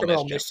into generally what criminal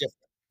criminal mischief. mischief.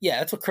 Yeah,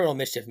 that's what criminal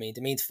mischief means.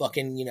 It means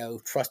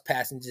fucking,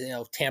 trespassing,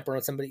 tampering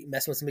with somebody,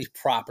 messing with somebody's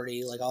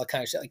property, like all that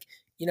kind of shit. Like,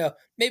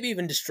 maybe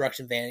even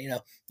destruction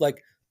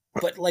like,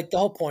 but like the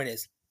whole point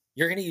is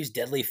you're going to use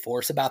deadly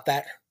force about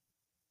that.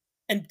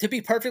 And to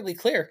be perfectly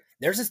clear,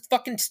 there's this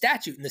fucking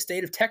statute in the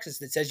state of Texas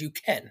that says you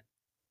can.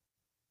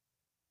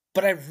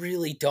 But I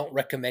really don't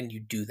recommend you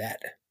do that.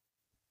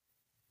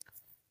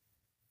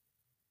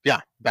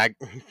 Yeah,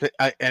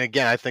 and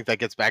again, I think that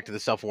gets back to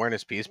the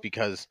self-awareness piece,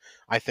 because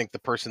I think the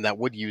person that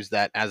would use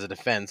that as a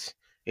defense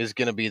is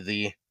going to be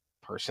the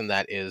person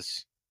that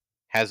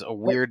has a But,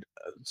 weird,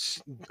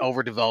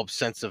 overdeveloped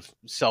sense of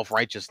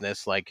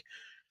self-righteousness. Like,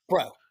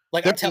 bro,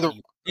 like they're I'm telling the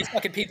you, these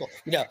fucking people,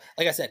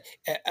 like I said,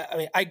 I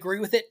mean, I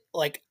agree with it.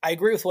 Like, I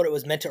agree with what it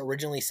was meant to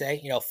originally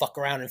say, fuck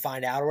around and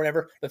find out or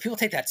whatever. But people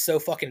take that so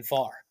fucking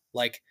far.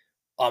 Like,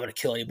 oh, I'm going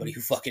to kill anybody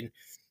who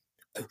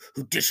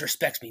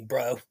disrespects me,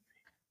 bro.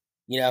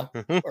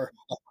 Mhm. Or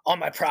on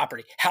my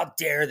property. How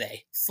dare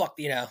they? Fuck,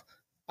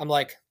 I'm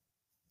like,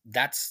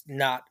 that's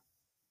not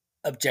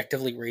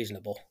objectively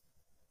reasonable.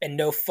 And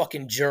no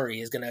fucking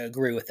jury is going to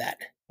agree with that.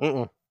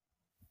 Mm-mm.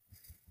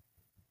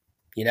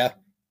 You know,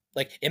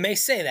 like it may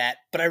say that,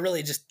 but I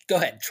really just go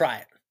ahead, try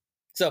it.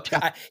 So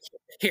Yeah.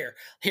 here,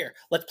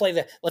 let's play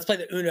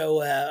the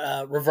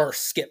Uno reverse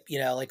skip. You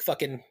know, like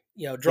fucking,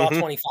 draw Mm-hmm.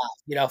 25.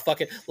 You know,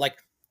 fucking like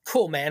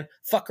cool, man.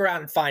 Fuck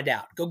around and find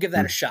out. Go give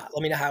that a shot.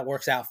 Let me know how it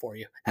works out for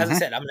you. As I Mm-hmm.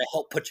 said, I'm gonna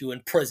help put you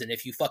in prison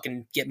if you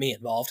fucking get me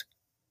involved.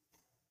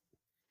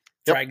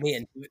 Yep. Drag me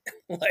into it.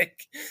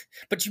 Like,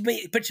 but you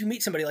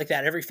meet somebody like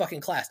that every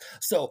fucking class.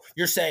 So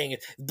you're saying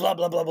blah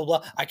blah blah blah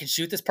blah. I can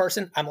shoot this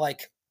person. I'm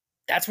like,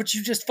 that's what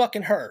you just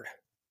fucking heard.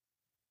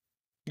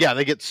 Yeah,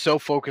 they get so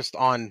focused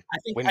on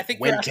I think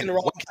you're asking the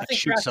wrong. when can I I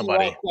think you're shoot asking the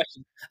wrong somebody?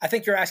 questions. I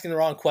think you're asking the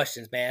wrong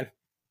questions, man.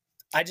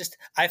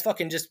 I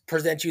fucking just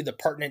present you the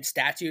pertinent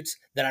statutes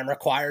that I'm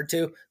required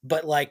to,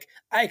 but like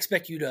I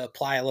expect you to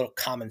apply a little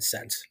common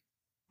sense.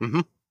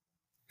 Mm-hmm.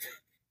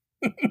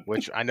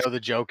 Which I know the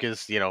joke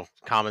is,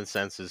 common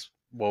sense is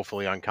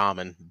woefully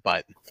uncommon,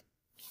 but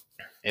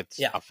it's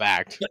Yeah, a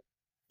fact.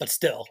 but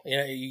still,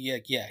 you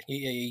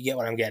get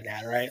what I'm getting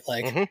at, right?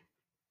 Like Mm-hmm.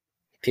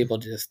 people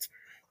just,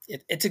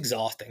 it's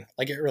exhausting.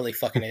 Like it really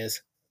fucking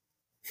is.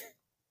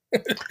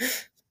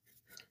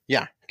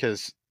 Yeah,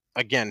 because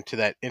again, to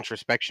that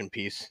introspection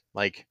piece,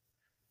 like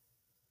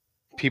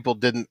people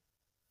didn't,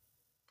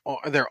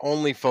 they're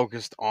only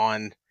focused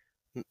on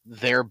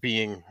their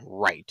being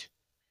right.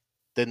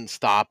 Didn't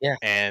stop Yeah.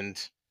 and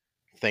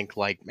think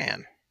like,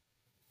 man,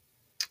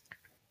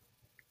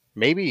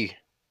 maybe,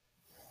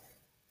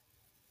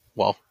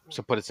 well,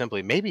 to put it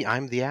simply, maybe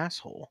I'm the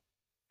asshole.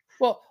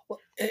 Well,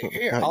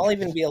 here I'll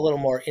even be a little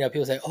more.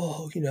 People say,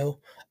 "Oh,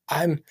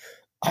 I'm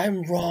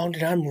I'm wronged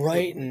and I'm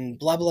right and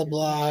blah blah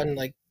blah," and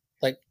like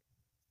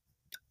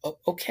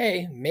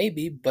okay,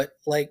 maybe, but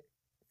like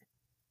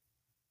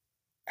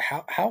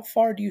how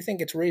far do you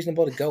think it's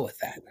reasonable to go with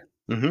that?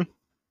 Mm-hmm.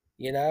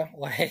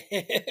 Like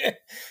it's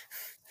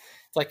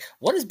like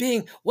what is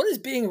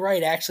being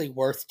right actually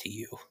worth to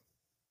you?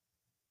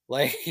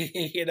 Like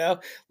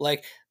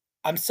like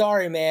I'm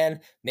sorry,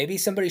 man. Maybe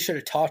somebody should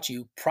have taught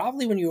you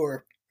probably when you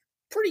were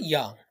pretty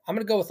young. I'm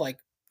gonna go with like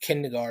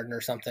kindergarten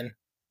or something.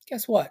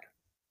 Guess what?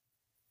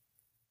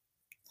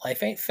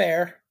 Life ain't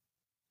fair.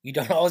 You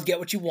don't always get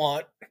what you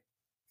want,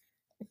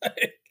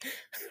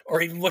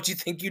 or even what you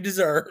think you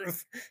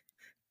deserve.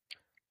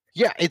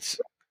 Yeah,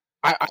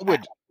 I I,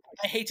 would,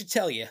 I hate to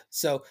tell you.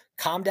 So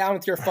calm down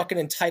with your fucking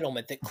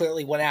entitlement that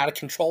clearly went out of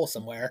control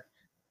somewhere.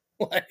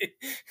 Like,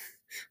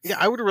 yeah,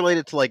 I would relate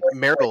it to like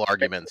marital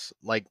arguments.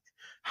 Like,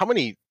 how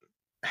many,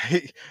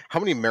 how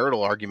many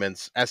marital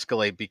arguments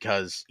escalate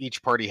because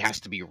each party has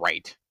to be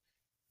right?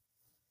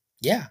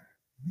 yeah,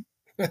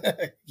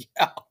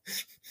 yeah.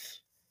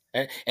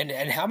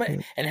 And how many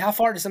and how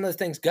far do some of those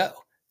things go? Are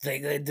they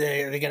going to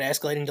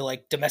escalate into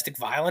like domestic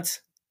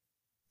violence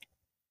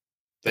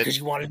That because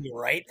you wanted to be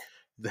right?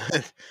 they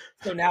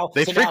So now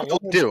frequently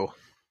do.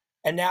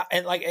 and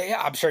like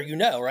yeah, I'm sure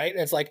right?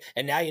 And it's like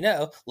and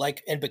now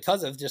like and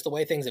because of just the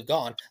way things have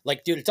gone,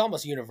 like dude, it's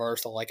almost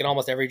universal. Like in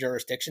almost every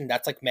jurisdiction,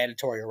 that's like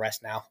mandatory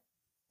arrest now.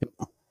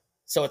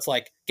 So it's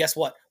like, guess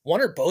what?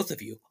 One or both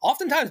of you,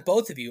 oftentimes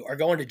both of you, are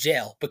going to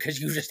jail because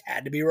you just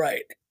had to be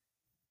right.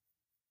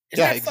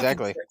 Isn't Yeah, that fucking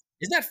exactly.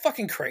 isn't that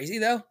fucking crazy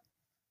though?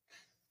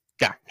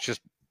 Yeah, it's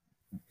just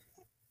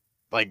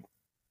like,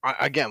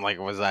 again, like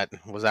was that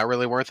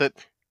really worth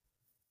it?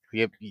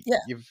 Yeah,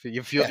 You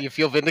yeah.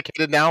 feel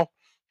vindicated now?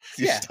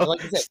 You Yeah, still, and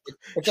like I said,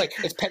 it's like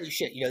it's petty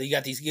shit. You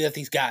got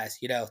these guys.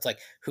 It's like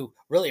who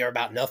really are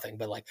about nothing,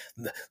 but like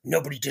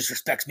nobody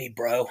disrespects me,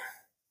 bro.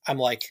 I'm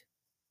like,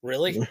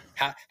 really?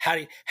 How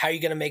are you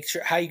gonna make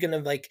sure? How are you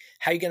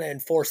gonna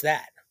enforce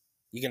that?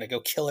 You gonna go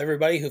kill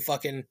everybody who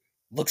fucking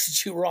looks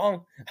at you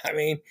wrong? I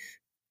mean,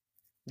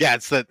 yeah,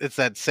 it's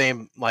that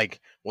same like,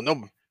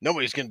 well,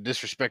 nobody's gonna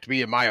disrespect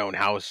me in my own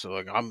house. So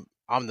like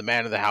I'm the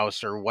man of the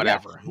house or yeah,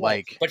 whatever. no.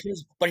 Like,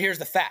 But here's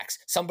the facts.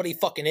 Somebody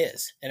fucking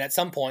is, and at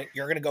some point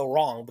you're gonna go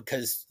wrong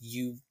because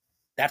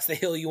that's the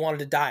hill you wanted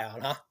to die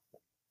on, huh?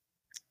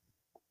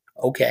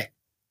 Okay,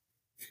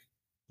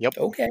 yep,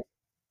 okay,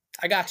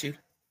 I got you.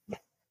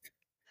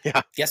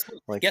 yeah, Guess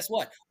like, guess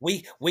what?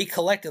 We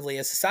collectively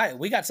as society,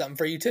 we got something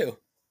for you too.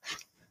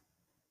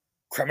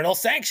 Criminal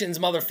sanctions,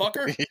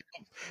 motherfucker.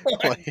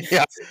 like,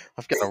 yeah,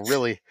 I've got a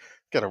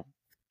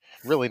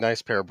really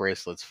nice pair of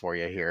bracelets for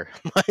you here.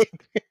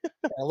 Like,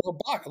 A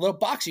little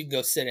box you can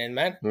go sit in,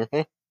 man.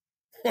 mhm.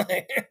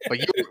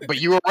 But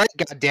you were right.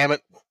 God damn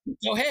it.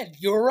 Go ahead,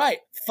 you were right.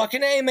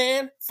 Fucking A,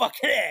 man.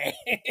 Fucking A.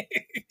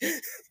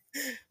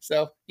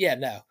 So yeah,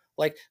 no.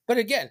 Like, but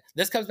again,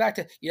 this comes back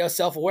to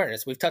self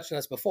awareness. We've touched on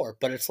this before,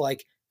 but it's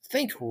like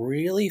think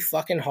really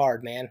fucking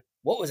hard, man.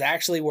 What was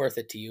actually worth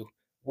it to you?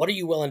 What are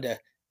you willing to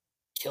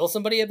kill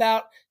somebody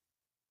about?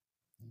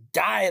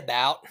 Die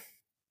about?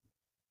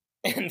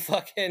 And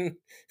fucking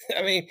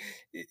I mean,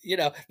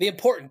 the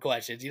important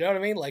questions, you know what I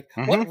mean? Like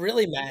Hmm. what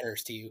really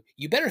matters to you?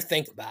 You better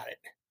think about it.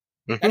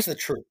 Hmm. That's the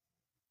truth.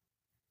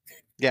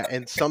 Yeah,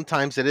 and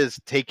sometimes it is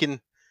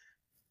taking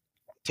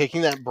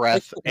that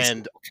breath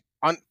and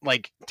on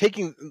like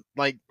taking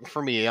like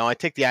for me, I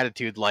take the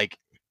attitude like,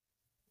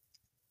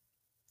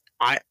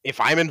 if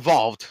I'm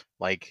involved,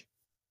 Like,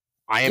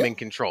 I am Yeah. in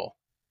control.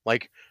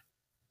 Like,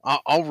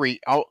 I'll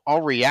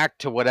react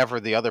to whatever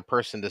the other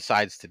person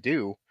decides to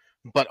do,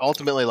 but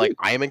ultimately, like,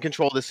 I am in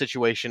control of the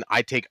situation.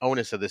 I take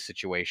onus of this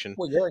situation.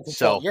 Well, you're in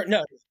control. So You're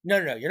no.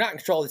 You're not in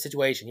control of the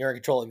situation. You're in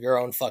control of your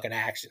own fucking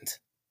actions.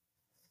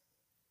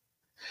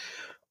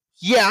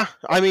 yeah,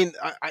 I mean,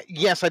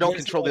 yes, I You don't understand?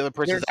 control the Like, other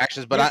person's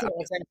actions, you but understand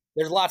what I'm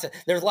saying?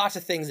 There's lots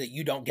of things that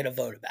you don't get a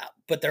vote about,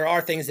 but there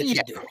are things that you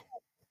yeah, do.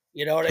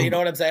 You know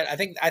what I'm saying? I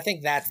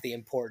think that's the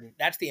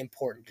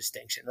important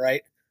distinction,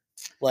 right?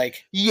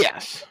 Like,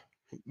 yes,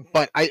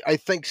 but I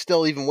think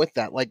still, even with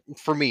that, like,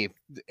 for me,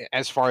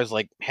 as far as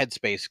like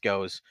headspace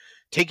goes,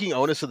 taking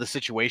onus of the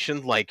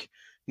situation, like,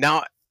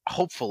 now,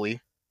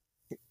 hopefully,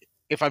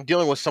 if I'm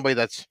dealing with somebody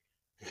that's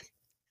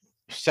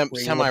semi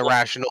reasonable.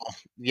 rational,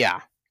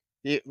 yeah,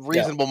 Yeah.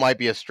 reasonable might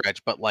be a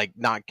stretch, but like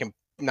not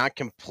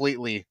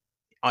completely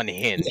Yeah.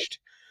 unhinged.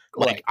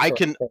 Like, Right.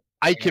 Correct. Correct.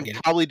 I I can get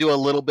it. probably do a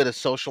little bit of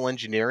social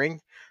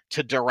engineering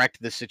to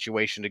direct the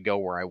situation to go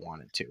where I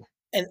want it to.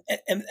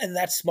 And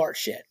that's smart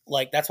shit.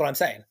 Like, that's what I'm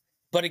saying.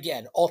 But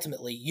again,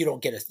 ultimately, you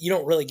don't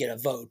really get a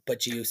vote,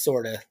 but you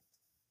sort of,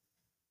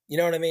 you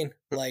know what I mean?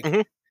 Like,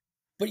 Hmm.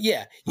 but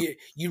yeah,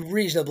 you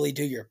reasonably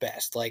do your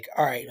best. Like,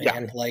 all right, Yeah,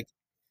 man. Like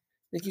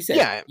you said,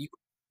 yeah,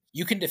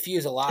 you can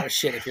diffuse a lot of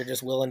shit if you're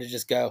just willing to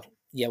just go,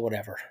 yeah,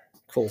 whatever,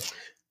 cool.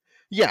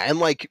 yeah, and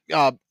like,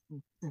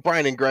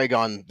 Brian and Greg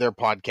on their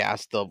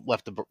podcast, the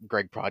Left of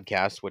Greg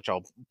podcast, which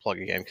I'll plug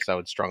again because I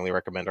would strongly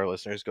recommend our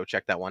listeners go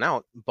check that one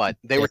out. But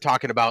they Yeah, were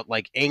talking about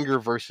like anger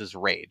versus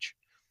rage,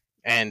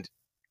 and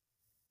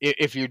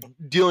if you're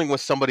dealing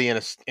with somebody in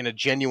a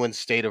genuine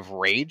state of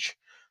rage,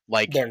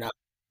 like, they're not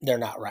they're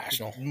not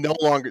rational.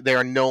 they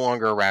are no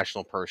longer a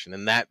rational person,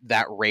 and that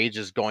rage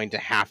is going to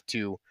have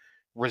to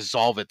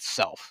resolve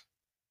itself.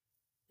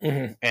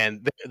 Hmm.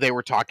 And they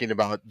were talking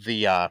about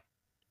the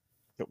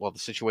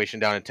situation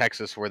down in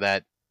Texas where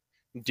that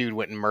dude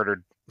went and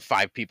murdered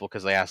 5 people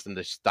because they asked him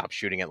to stop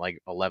shooting at like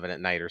 11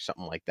 at night or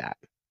something like that.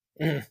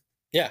 Hmm.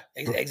 Yeah,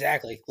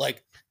 exactly.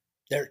 Like,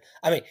 there.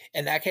 I mean,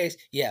 in that case,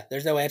 yeah,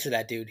 there's no answer to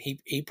that dude.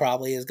 He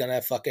probably is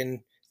gonna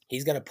fucking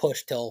he's gonna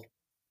push till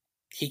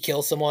he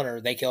kills someone or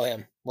they kill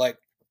him. Like,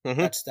 Hmm.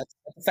 that's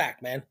a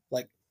fact, man.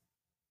 Like,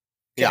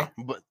 Yeah,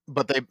 okay,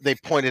 but they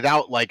pointed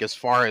out, like, as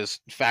far as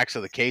facts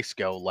of the case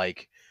go,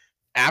 like,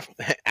 after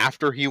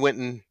after he went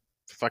and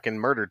fucking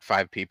murdered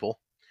 5 people,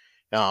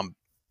 um,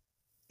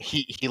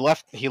 he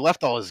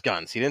left all his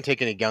guns. He didn't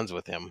take any guns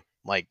with him.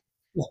 Like,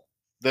 well,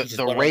 he just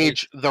went on. the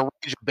rage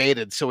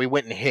abated, so he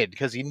went and hid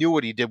because he knew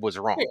what he did was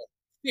Fear. wrong.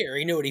 Fear.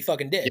 He knew what he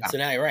fucking did, Yeah, so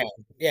now he ran.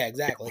 Yeah, yeah,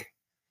 exactly.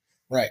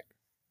 Right.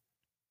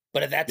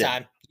 But at that yeah.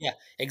 time, yeah,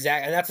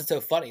 exactly. And that's what's so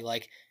funny.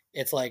 Like,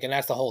 it's like, and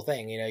that's the whole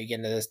thing. You get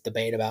into this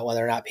debate about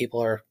whether or not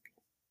people are.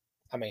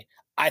 I mean,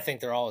 I think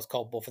they're always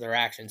culpable for their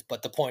actions,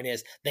 but the point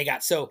is, they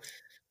got so,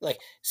 like,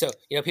 so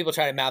people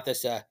try to mount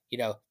this,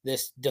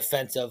 this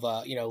defense of,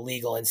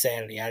 legal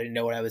insanity. I didn't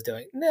know what I was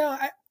doing. No,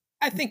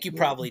 I think you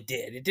probably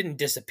did. It didn't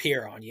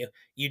disappear on you.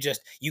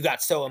 You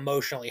got so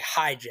emotionally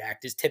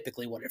hijacked. Is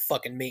typically what it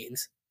fucking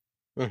means.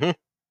 Hmm.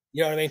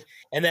 You know what I mean?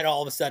 And then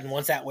all of a sudden,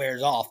 once that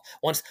wears off,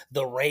 once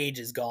the rage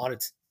is gone,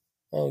 it's,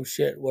 oh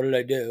shit, what did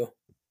I do?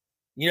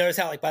 You notice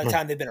how, like, by the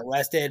time they've been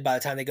arrested, by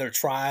the time they go to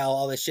trial,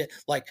 all this shit,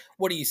 like,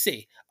 what do you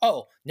see?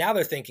 Oh, now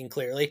they're thinking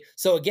clearly.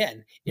 So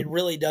again, it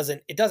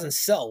doesn't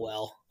sell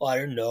well. Well, I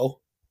don't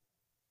know.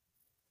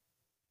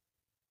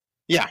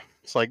 Yeah,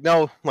 it's like,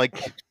 no, like,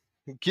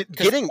 Because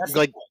getting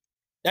like,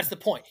 that's the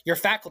point. Your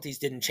faculties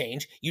didn't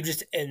change. You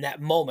just in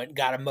that moment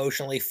got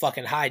emotionally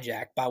fucking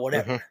hijacked by mhm,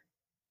 whatever.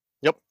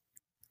 yep,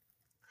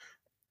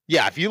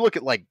 yeah. If you look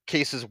at like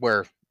cases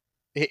where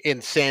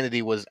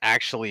insanity was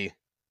actually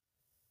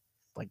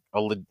like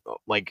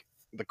like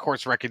the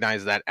courts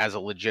recognize that as a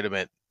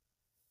legitimate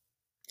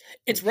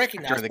It's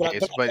factor in recognized, the but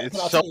case, but but it's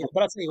I'll so. tell you.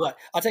 But I'll tell you what.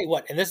 I'll tell you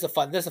what. And this is a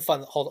fun.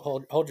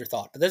 Hold your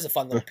thought. But this is a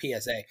fun little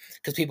PSA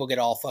because people get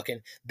all fucking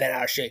bent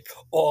out of shape.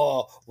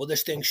 Oh, well,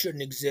 this thing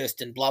shouldn't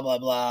exist, and blah blah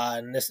blah.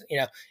 And this,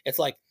 it's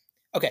like,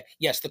 okay,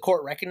 yes, the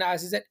court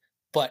recognizes it,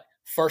 but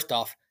first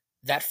off,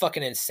 that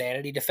fucking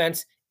insanity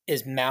defense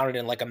is mounted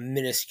in like a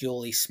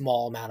minusculely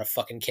small amount of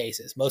fucking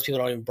cases. Most people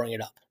don't even bring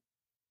it up.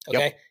 Yep.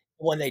 Okay,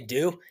 when they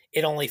do,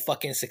 it only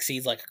fucking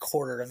succeeds like a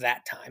quarter of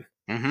that time.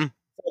 Hmm.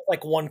 It's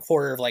like one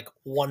quarter of like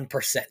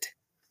 1%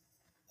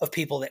 of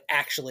people that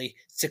actually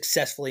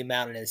successfully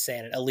mount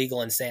a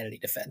legal insanity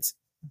defense.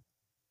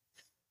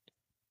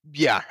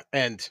 Yeah,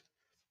 and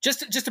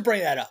Just to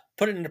bring that up,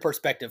 put it into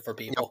perspective for yep,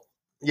 people.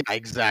 yeah,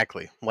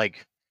 exactly.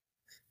 Like,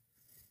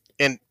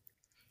 and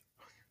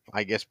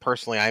I guess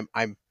personally,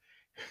 I'm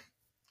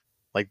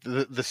like,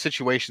 the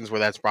situations where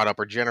that's brought up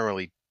are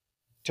generally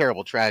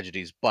terrible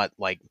tragedies, but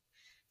like,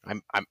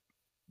 I'm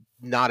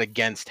not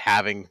against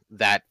having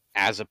that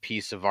as a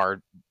piece of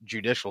our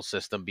judicial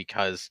system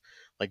because,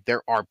 like,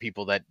 there are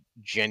people that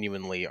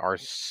genuinely are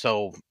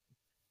so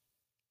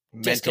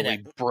mentally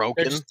Disconnect. They're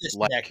broken, just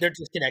disconnect. like, They're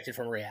disconnected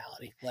from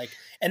reality. Like,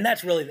 and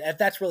that's really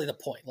the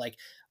point. Like,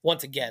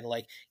 once again,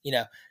 like,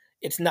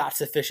 it's not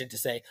sufficient to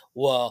say,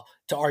 well,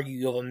 to argue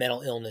you have a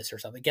mental illness or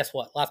something. Guess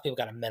what? Lots of people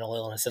got a mental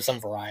illness of some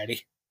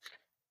variety.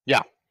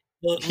 Yeah.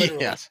 Literally,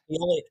 Yes.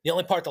 the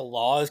only part the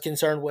law is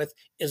concerned with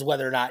is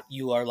whether or not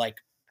you are like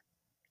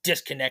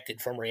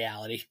disconnected from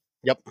reality.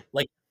 Yep.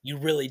 Like you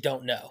really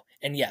don't know.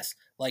 And yes,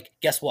 like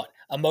guess what?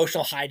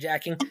 Emotional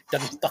hijacking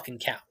doesn't fucking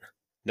count.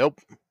 Nope.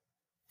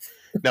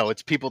 No,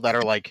 it's people that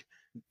are like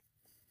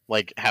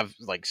have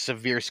like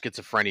severe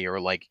schizophrenia or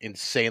like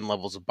insane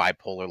levels of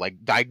bipolar,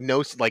 like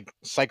diagnosed, like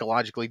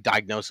psychologically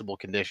diagnosable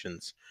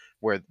conditions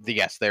where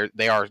yes,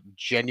 they are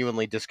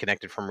genuinely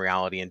disconnected from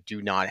reality and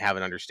do not have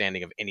an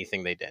understanding of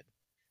anything they did.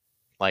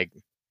 Like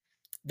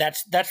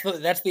That's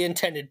the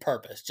intended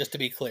purpose, just to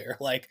be clear.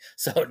 Like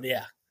so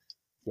yeah.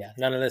 Yeah,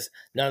 none of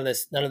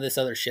this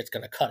other shit's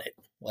gonna cut it.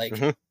 Like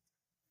mhm.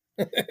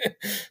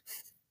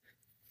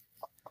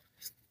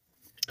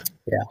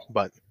 yeah,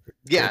 But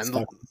yeah, it's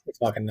and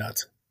fucking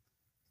nuts.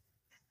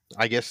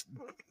 I guess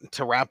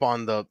to wrap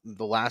on the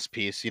last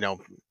piece,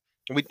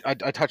 I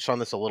touched on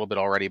this a little bit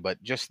already,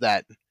 but just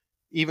that,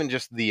 even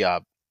just the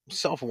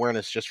self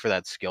awareness, just for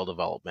that skill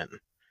development,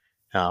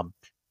 um,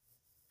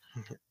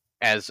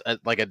 as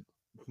like a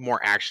more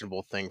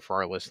actionable thing for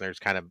our listeners,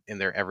 kind of in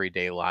their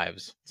everyday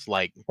lives. It's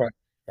like, Right.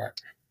 Right.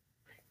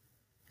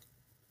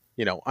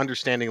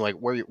 understanding like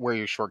where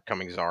your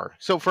shortcomings are.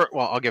 So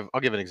I'll give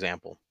an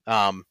example.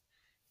 I'm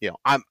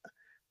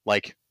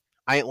like,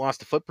 I ain't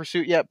lost a foot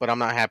pursuit yet, but I'm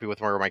not happy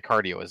with where my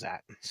cardio is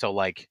at. So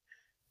like,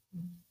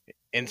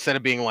 instead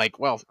of being like,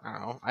 well, I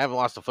don't know, I haven't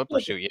lost a foot Look,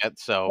 pursuit yet,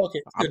 so look,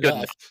 it's I'm good good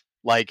enough. enough.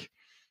 Like,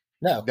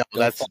 No, no, go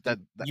that's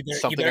fucking. that's You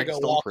something better I can go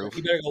still walk. improve.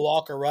 You better go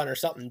walk or run or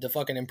something to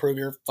fucking improve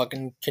your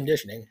fucking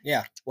conditioning.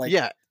 Yeah, like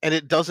Yeah, and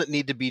it doesn't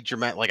need to be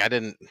dramatic. Like, I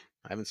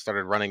haven't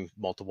started running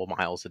multiple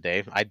miles a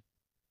day. I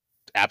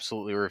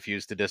absolutely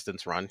refuse to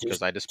distance run do,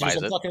 because I do despise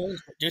some it. fucking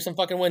do some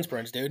fucking wind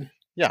sprints, dude.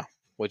 Yeah,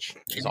 which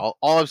is all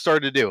I've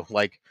started to do.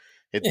 Like,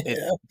 it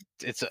Yeah.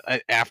 it's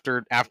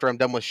after I'm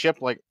done with shift,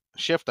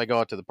 I go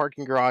out to the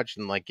parking garage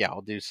and like, yeah,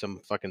 I'll do some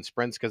fucking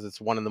sprints because it's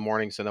 1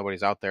 a.m, so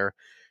nobody's out there.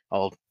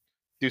 I'll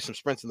do some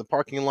sprints in the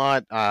parking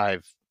lot.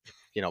 I've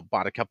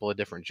bought a couple of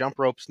different jump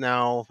ropes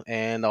now,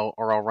 and I'll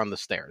run the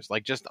stairs.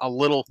 Like, just a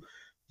little,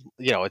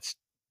 it's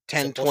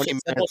 10, Simple 20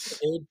 shit, simple shit, minutes.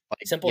 dude.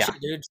 Like, Simple yeah.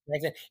 shit,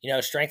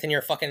 dude. Strengthen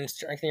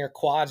your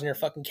quads and your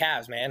fucking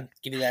calves, man.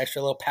 Give you the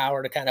extra little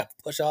power to kind of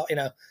push off,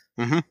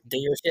 Hmm. do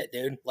your shit,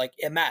 dude. Like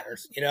it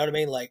matters. You know what I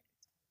mean? Like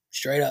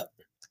straight up.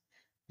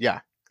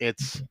 Yeah.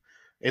 It's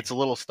a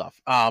little stuff.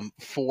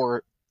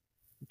 For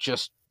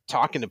just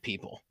talking to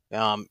people.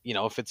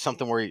 If it's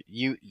something where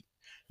you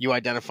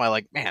identify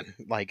like, man,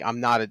 like I'm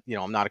not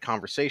a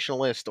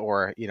conversationalist,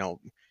 or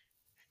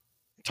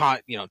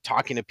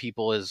talking to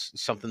people is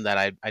something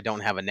that I don't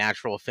have a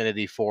natural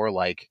affinity for.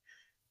 Like,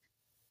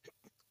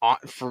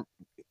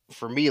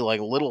 for me, like,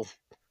 little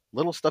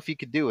stuff you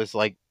could do is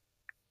like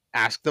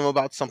ask them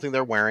about something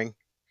they're wearing,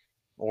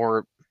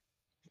 or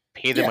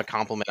pay them Yeah. a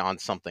compliment on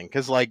something,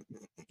 because like,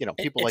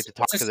 people like to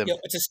talk It's a to them. skill.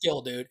 It's a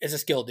skill, dude. It's a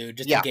skill, dude.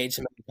 Just Yeah. engage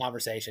them in a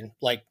conversation.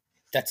 Like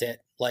that's it.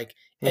 Like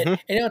Hmm. and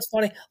it's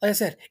funny. Like I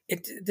said,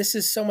 this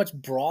is so much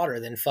broader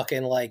than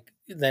fucking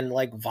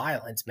than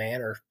violence,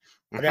 man, or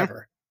Hmm.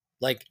 whatever.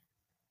 Like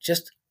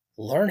just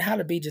learn how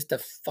to be just a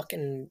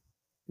fucking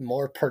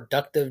more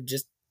productive,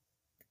 just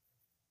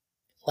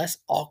less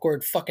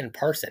awkward fucking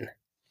person.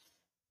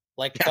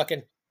 Like Yeah.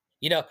 fucking,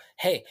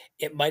 hey,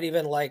 it might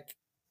even like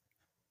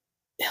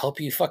help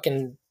you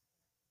fucking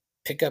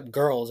pick up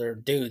girls or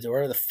dudes or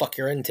whatever the fuck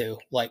you're into.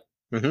 Like,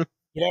 Hmm.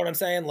 you know what I'm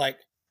saying? Like,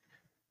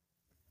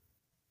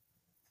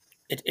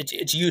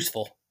 it's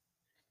useful.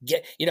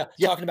 Get Yeah.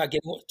 talking about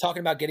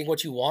getting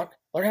what you want.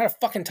 Learn how to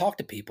fucking talk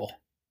to people.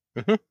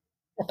 Hmm.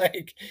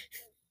 Like,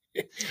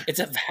 it's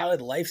a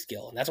valid life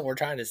skill, and that's what we're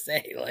trying to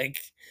say. Like,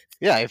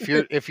 Yeah. If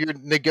you're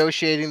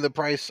negotiating the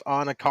price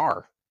on a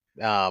car,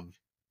 um,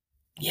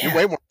 you're yeah,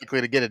 way more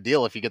likely to get a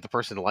deal if you get the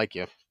person to like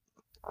you.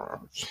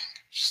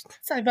 it's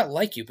not about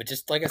like you, but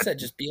just like I said,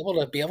 just be able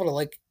to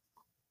like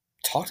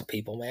talk to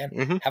people, man.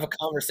 Hmm. Have a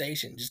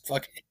conversation. Just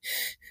fucking,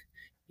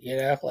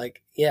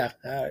 like yeah.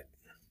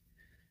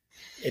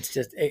 It's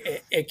just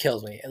it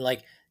kills me. And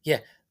like yeah,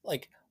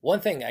 like one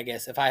thing I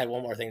guess if I had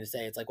one more thing to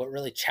say, it's like what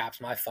really chaps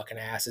my fucking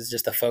ass is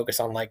just to focus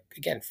on like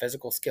again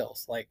physical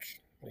skills. Like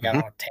we got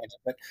Hmm. on a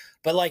tangent,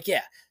 but like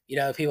yeah,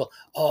 people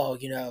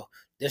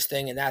this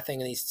thing and that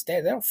thing and these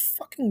they don't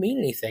fucking mean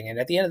anything. And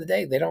at the end of the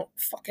day, they don't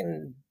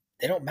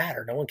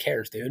matter. No one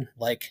cares, dude.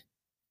 Like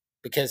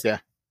because Yeah.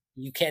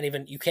 you can't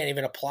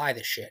even apply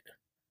this shit,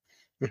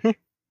 Hmm.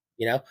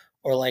 you know,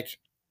 or like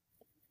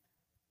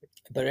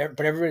but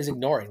everybody's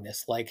ignoring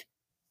this. Like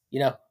you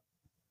know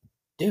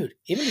dude,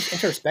 even just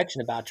introspection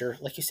about your,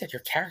 like you said,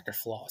 your character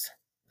flaws,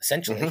 Hmm.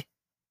 essentially,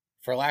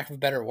 for lack of a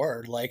better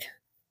word. Like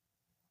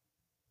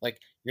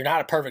you're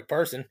not a perfect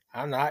person.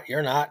 I'm not.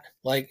 You're not.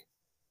 Like,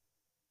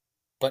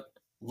 but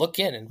look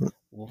in and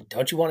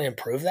don't you want to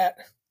improve that?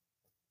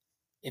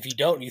 If you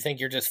don't, you think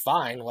you're just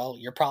fine. Well,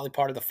 you're probably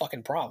part of the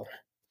fucking problem.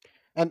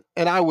 And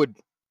I would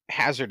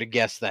hazard a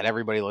guess that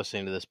everybody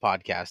listening to this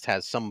podcast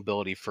has some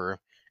ability for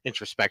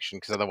introspection,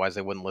 because otherwise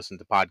they wouldn't listen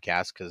to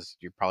podcasts, because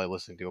you're probably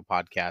listening to a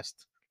podcast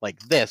like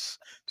this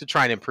to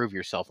try and improve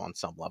yourself on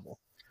some level.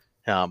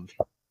 Um,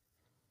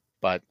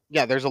 but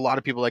yeah, there's a lot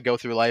of people that go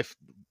through life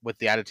with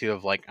the attitude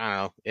of like, I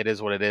don't know, it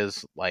is what it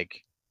is,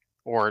 like,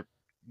 or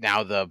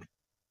now the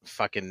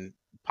fucking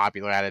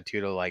popular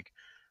attitude of like,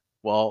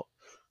 well,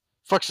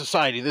 fuck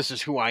society, this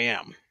is who I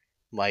am.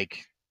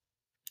 Like,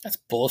 That's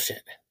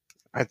bullshit.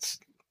 that's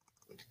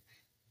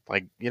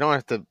like, you don't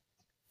have to.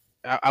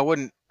 I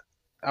wouldn't.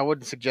 I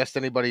wouldn't suggest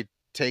anybody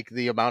take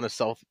the amount of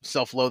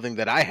self-loathing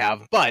that I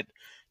have, but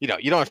you know,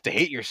 you don't have to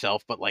hate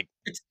yourself. But like,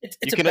 It's a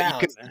you can.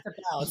 balance. It's a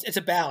balance. It's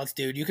a balance,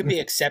 dude. You can be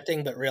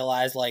accepting, but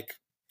realize like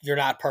you're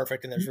not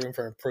perfect and there's room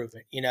for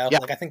improvement. You know, Yeah.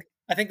 like I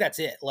think that's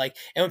it. Like,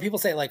 and when people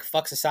say like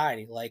 "fuck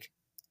society," like,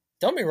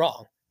 don't be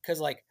wrong,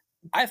 because like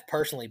I've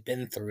personally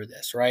been through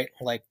this, right?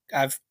 Like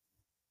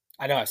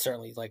I know I've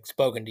certainly like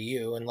spoken to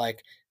you, and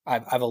like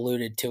I've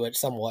alluded to it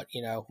somewhat.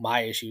 You know,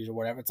 my issues or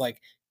whatever. It's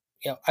like,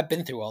 you know, I've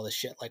been through all this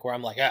shit, like where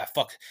I'm like,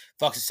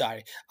 fuck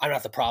society. I'm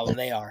not the problem,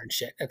 they are, and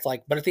shit. It's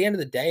like, but at the end of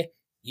the day,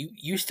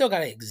 you still got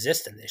to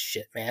exist in this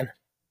shit, man.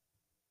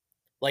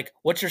 Like,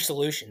 what's your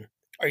solution?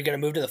 Are you gonna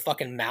move to the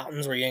fucking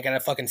mountains where you ain't gonna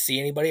fucking see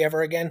anybody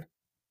ever again?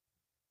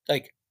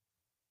 Like,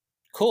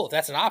 cool, if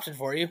that's an option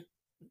for you,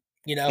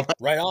 you know,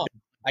 right on.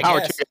 I Power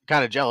to guess. you. I'm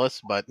kind of jealous,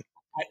 but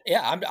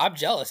Yeah, I'm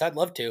jealous. I'd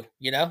love to,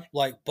 you know,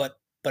 like, but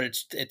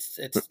it's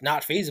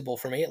not feasible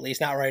for me, at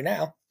least not right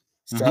now.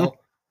 mm-hmm. So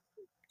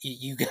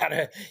you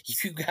gotta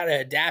you gotta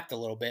adapt a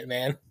little bit,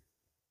 man.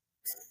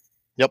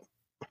 Yep.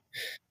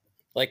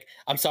 Like,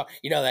 I'm sorry,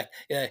 you know that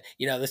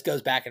you know, this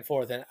goes back and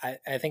forth, and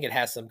I think it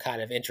has some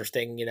kind of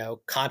interesting, you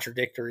know,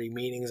 contradictory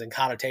meanings and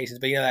connotations.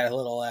 But you know that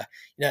little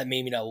you know that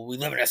meme, you know, we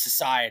live in a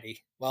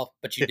society. Well,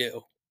 but you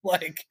do.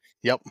 Like,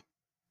 Yep.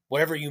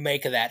 whatever you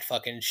make of that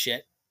fucking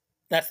shit,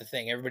 that's the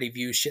thing. Everybody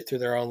views shit through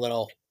their own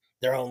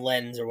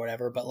lens or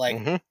whatever. But like,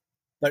 Mm-hmm.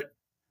 but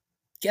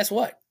guess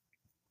what?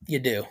 You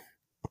do.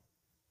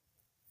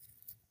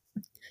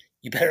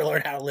 You better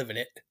learn how to live in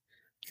it.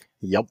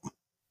 Yep.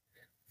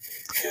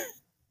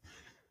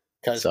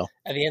 Because So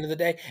at the end of the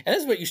day, and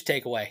this is what you should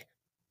take away: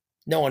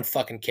 no one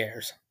fucking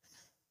cares.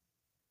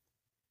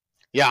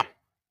 yeah,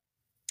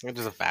 it's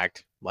just a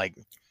fact. Like,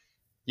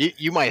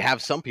 you might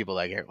have some people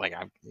that care. Like,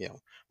 you know,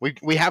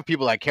 we have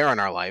people that care in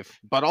our life,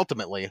 but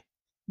ultimately,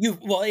 You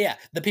well, yeah,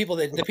 the people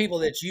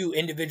that you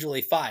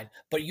individually find,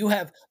 but you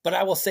have. But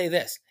I will say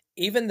this: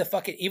 even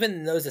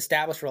in those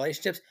established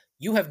relationships,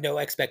 you have no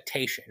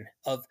expectation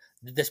of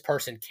this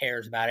person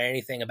cares about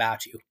anything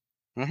about you.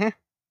 mm-hmm.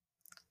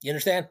 You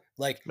understand?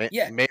 Like,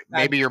 yeah,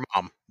 Maybe your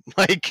mom.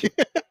 Like,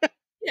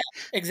 yeah,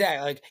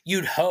 exactly. Like,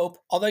 you'd hope.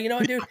 Although, you know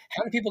what, dude?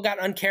 How many people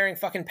got uncaring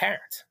fucking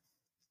parents?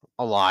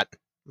 a lot.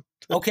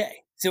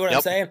 Okay, see what I'm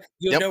Yep. saying?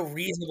 You have Yep. no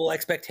reasonable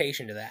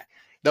expectation to that.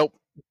 Nope.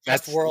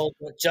 That's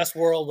Just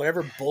world,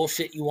 whatever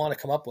bullshit you want to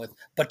come up with.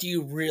 But do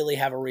you really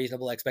have a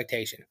reasonable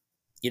expectation?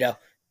 You know,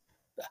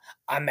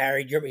 I'm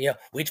married. You know,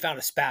 we each found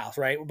a spouse,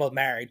 right? We're both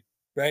married,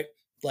 right?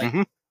 Like,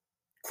 mm-hmm.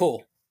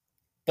 cool.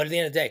 But at the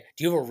end of the day,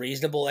 do you have a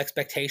reasonable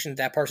expectation that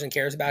that person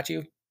cares about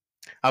you?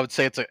 I would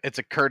say it's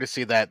a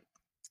courtcy that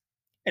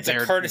It's a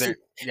they're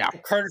yeah.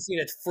 courtesy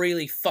that's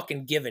freely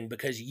fucking given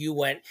because you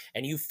went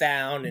and you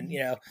found and you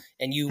know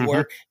and you Mm-hmm.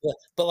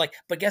 were.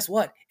 But guess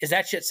what? Is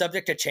that shit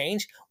subject to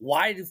change?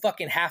 Why do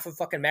fucking half of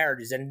fucking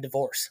marriages end in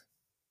divorce?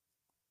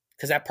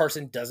 Because that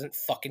person doesn't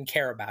fucking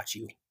care about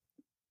you,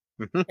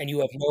 Mm-hmm. and you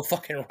have no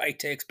fucking right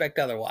to expect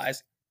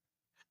otherwise.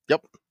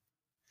 Yep.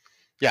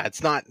 Yeah,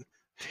 it's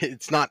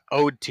not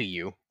owed to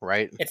you,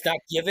 right? It's not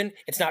given.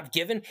 It's not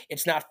given.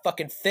 It's not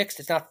fucking fixed.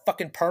 It's not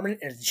fucking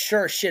permanent. And it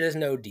sure as shit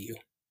isn't owed to you.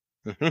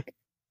 Mm-hmm.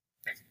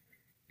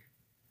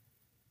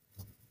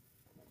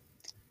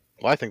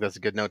 Well, I think that's a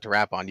good note to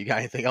wrap on. You got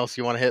anything else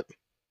you want to hit?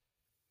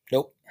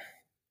 Nope.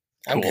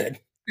 I'm Cool. good.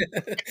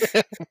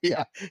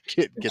 Yeah,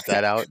 get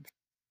that out.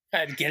 I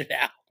had to get it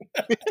out.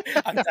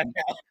 I'm done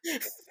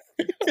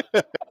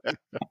now.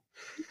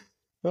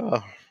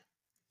 Oh,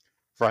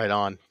 right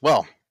on.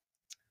 Well,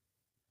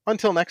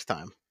 until next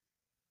time.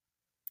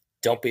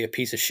 Don't be a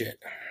piece of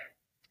shit.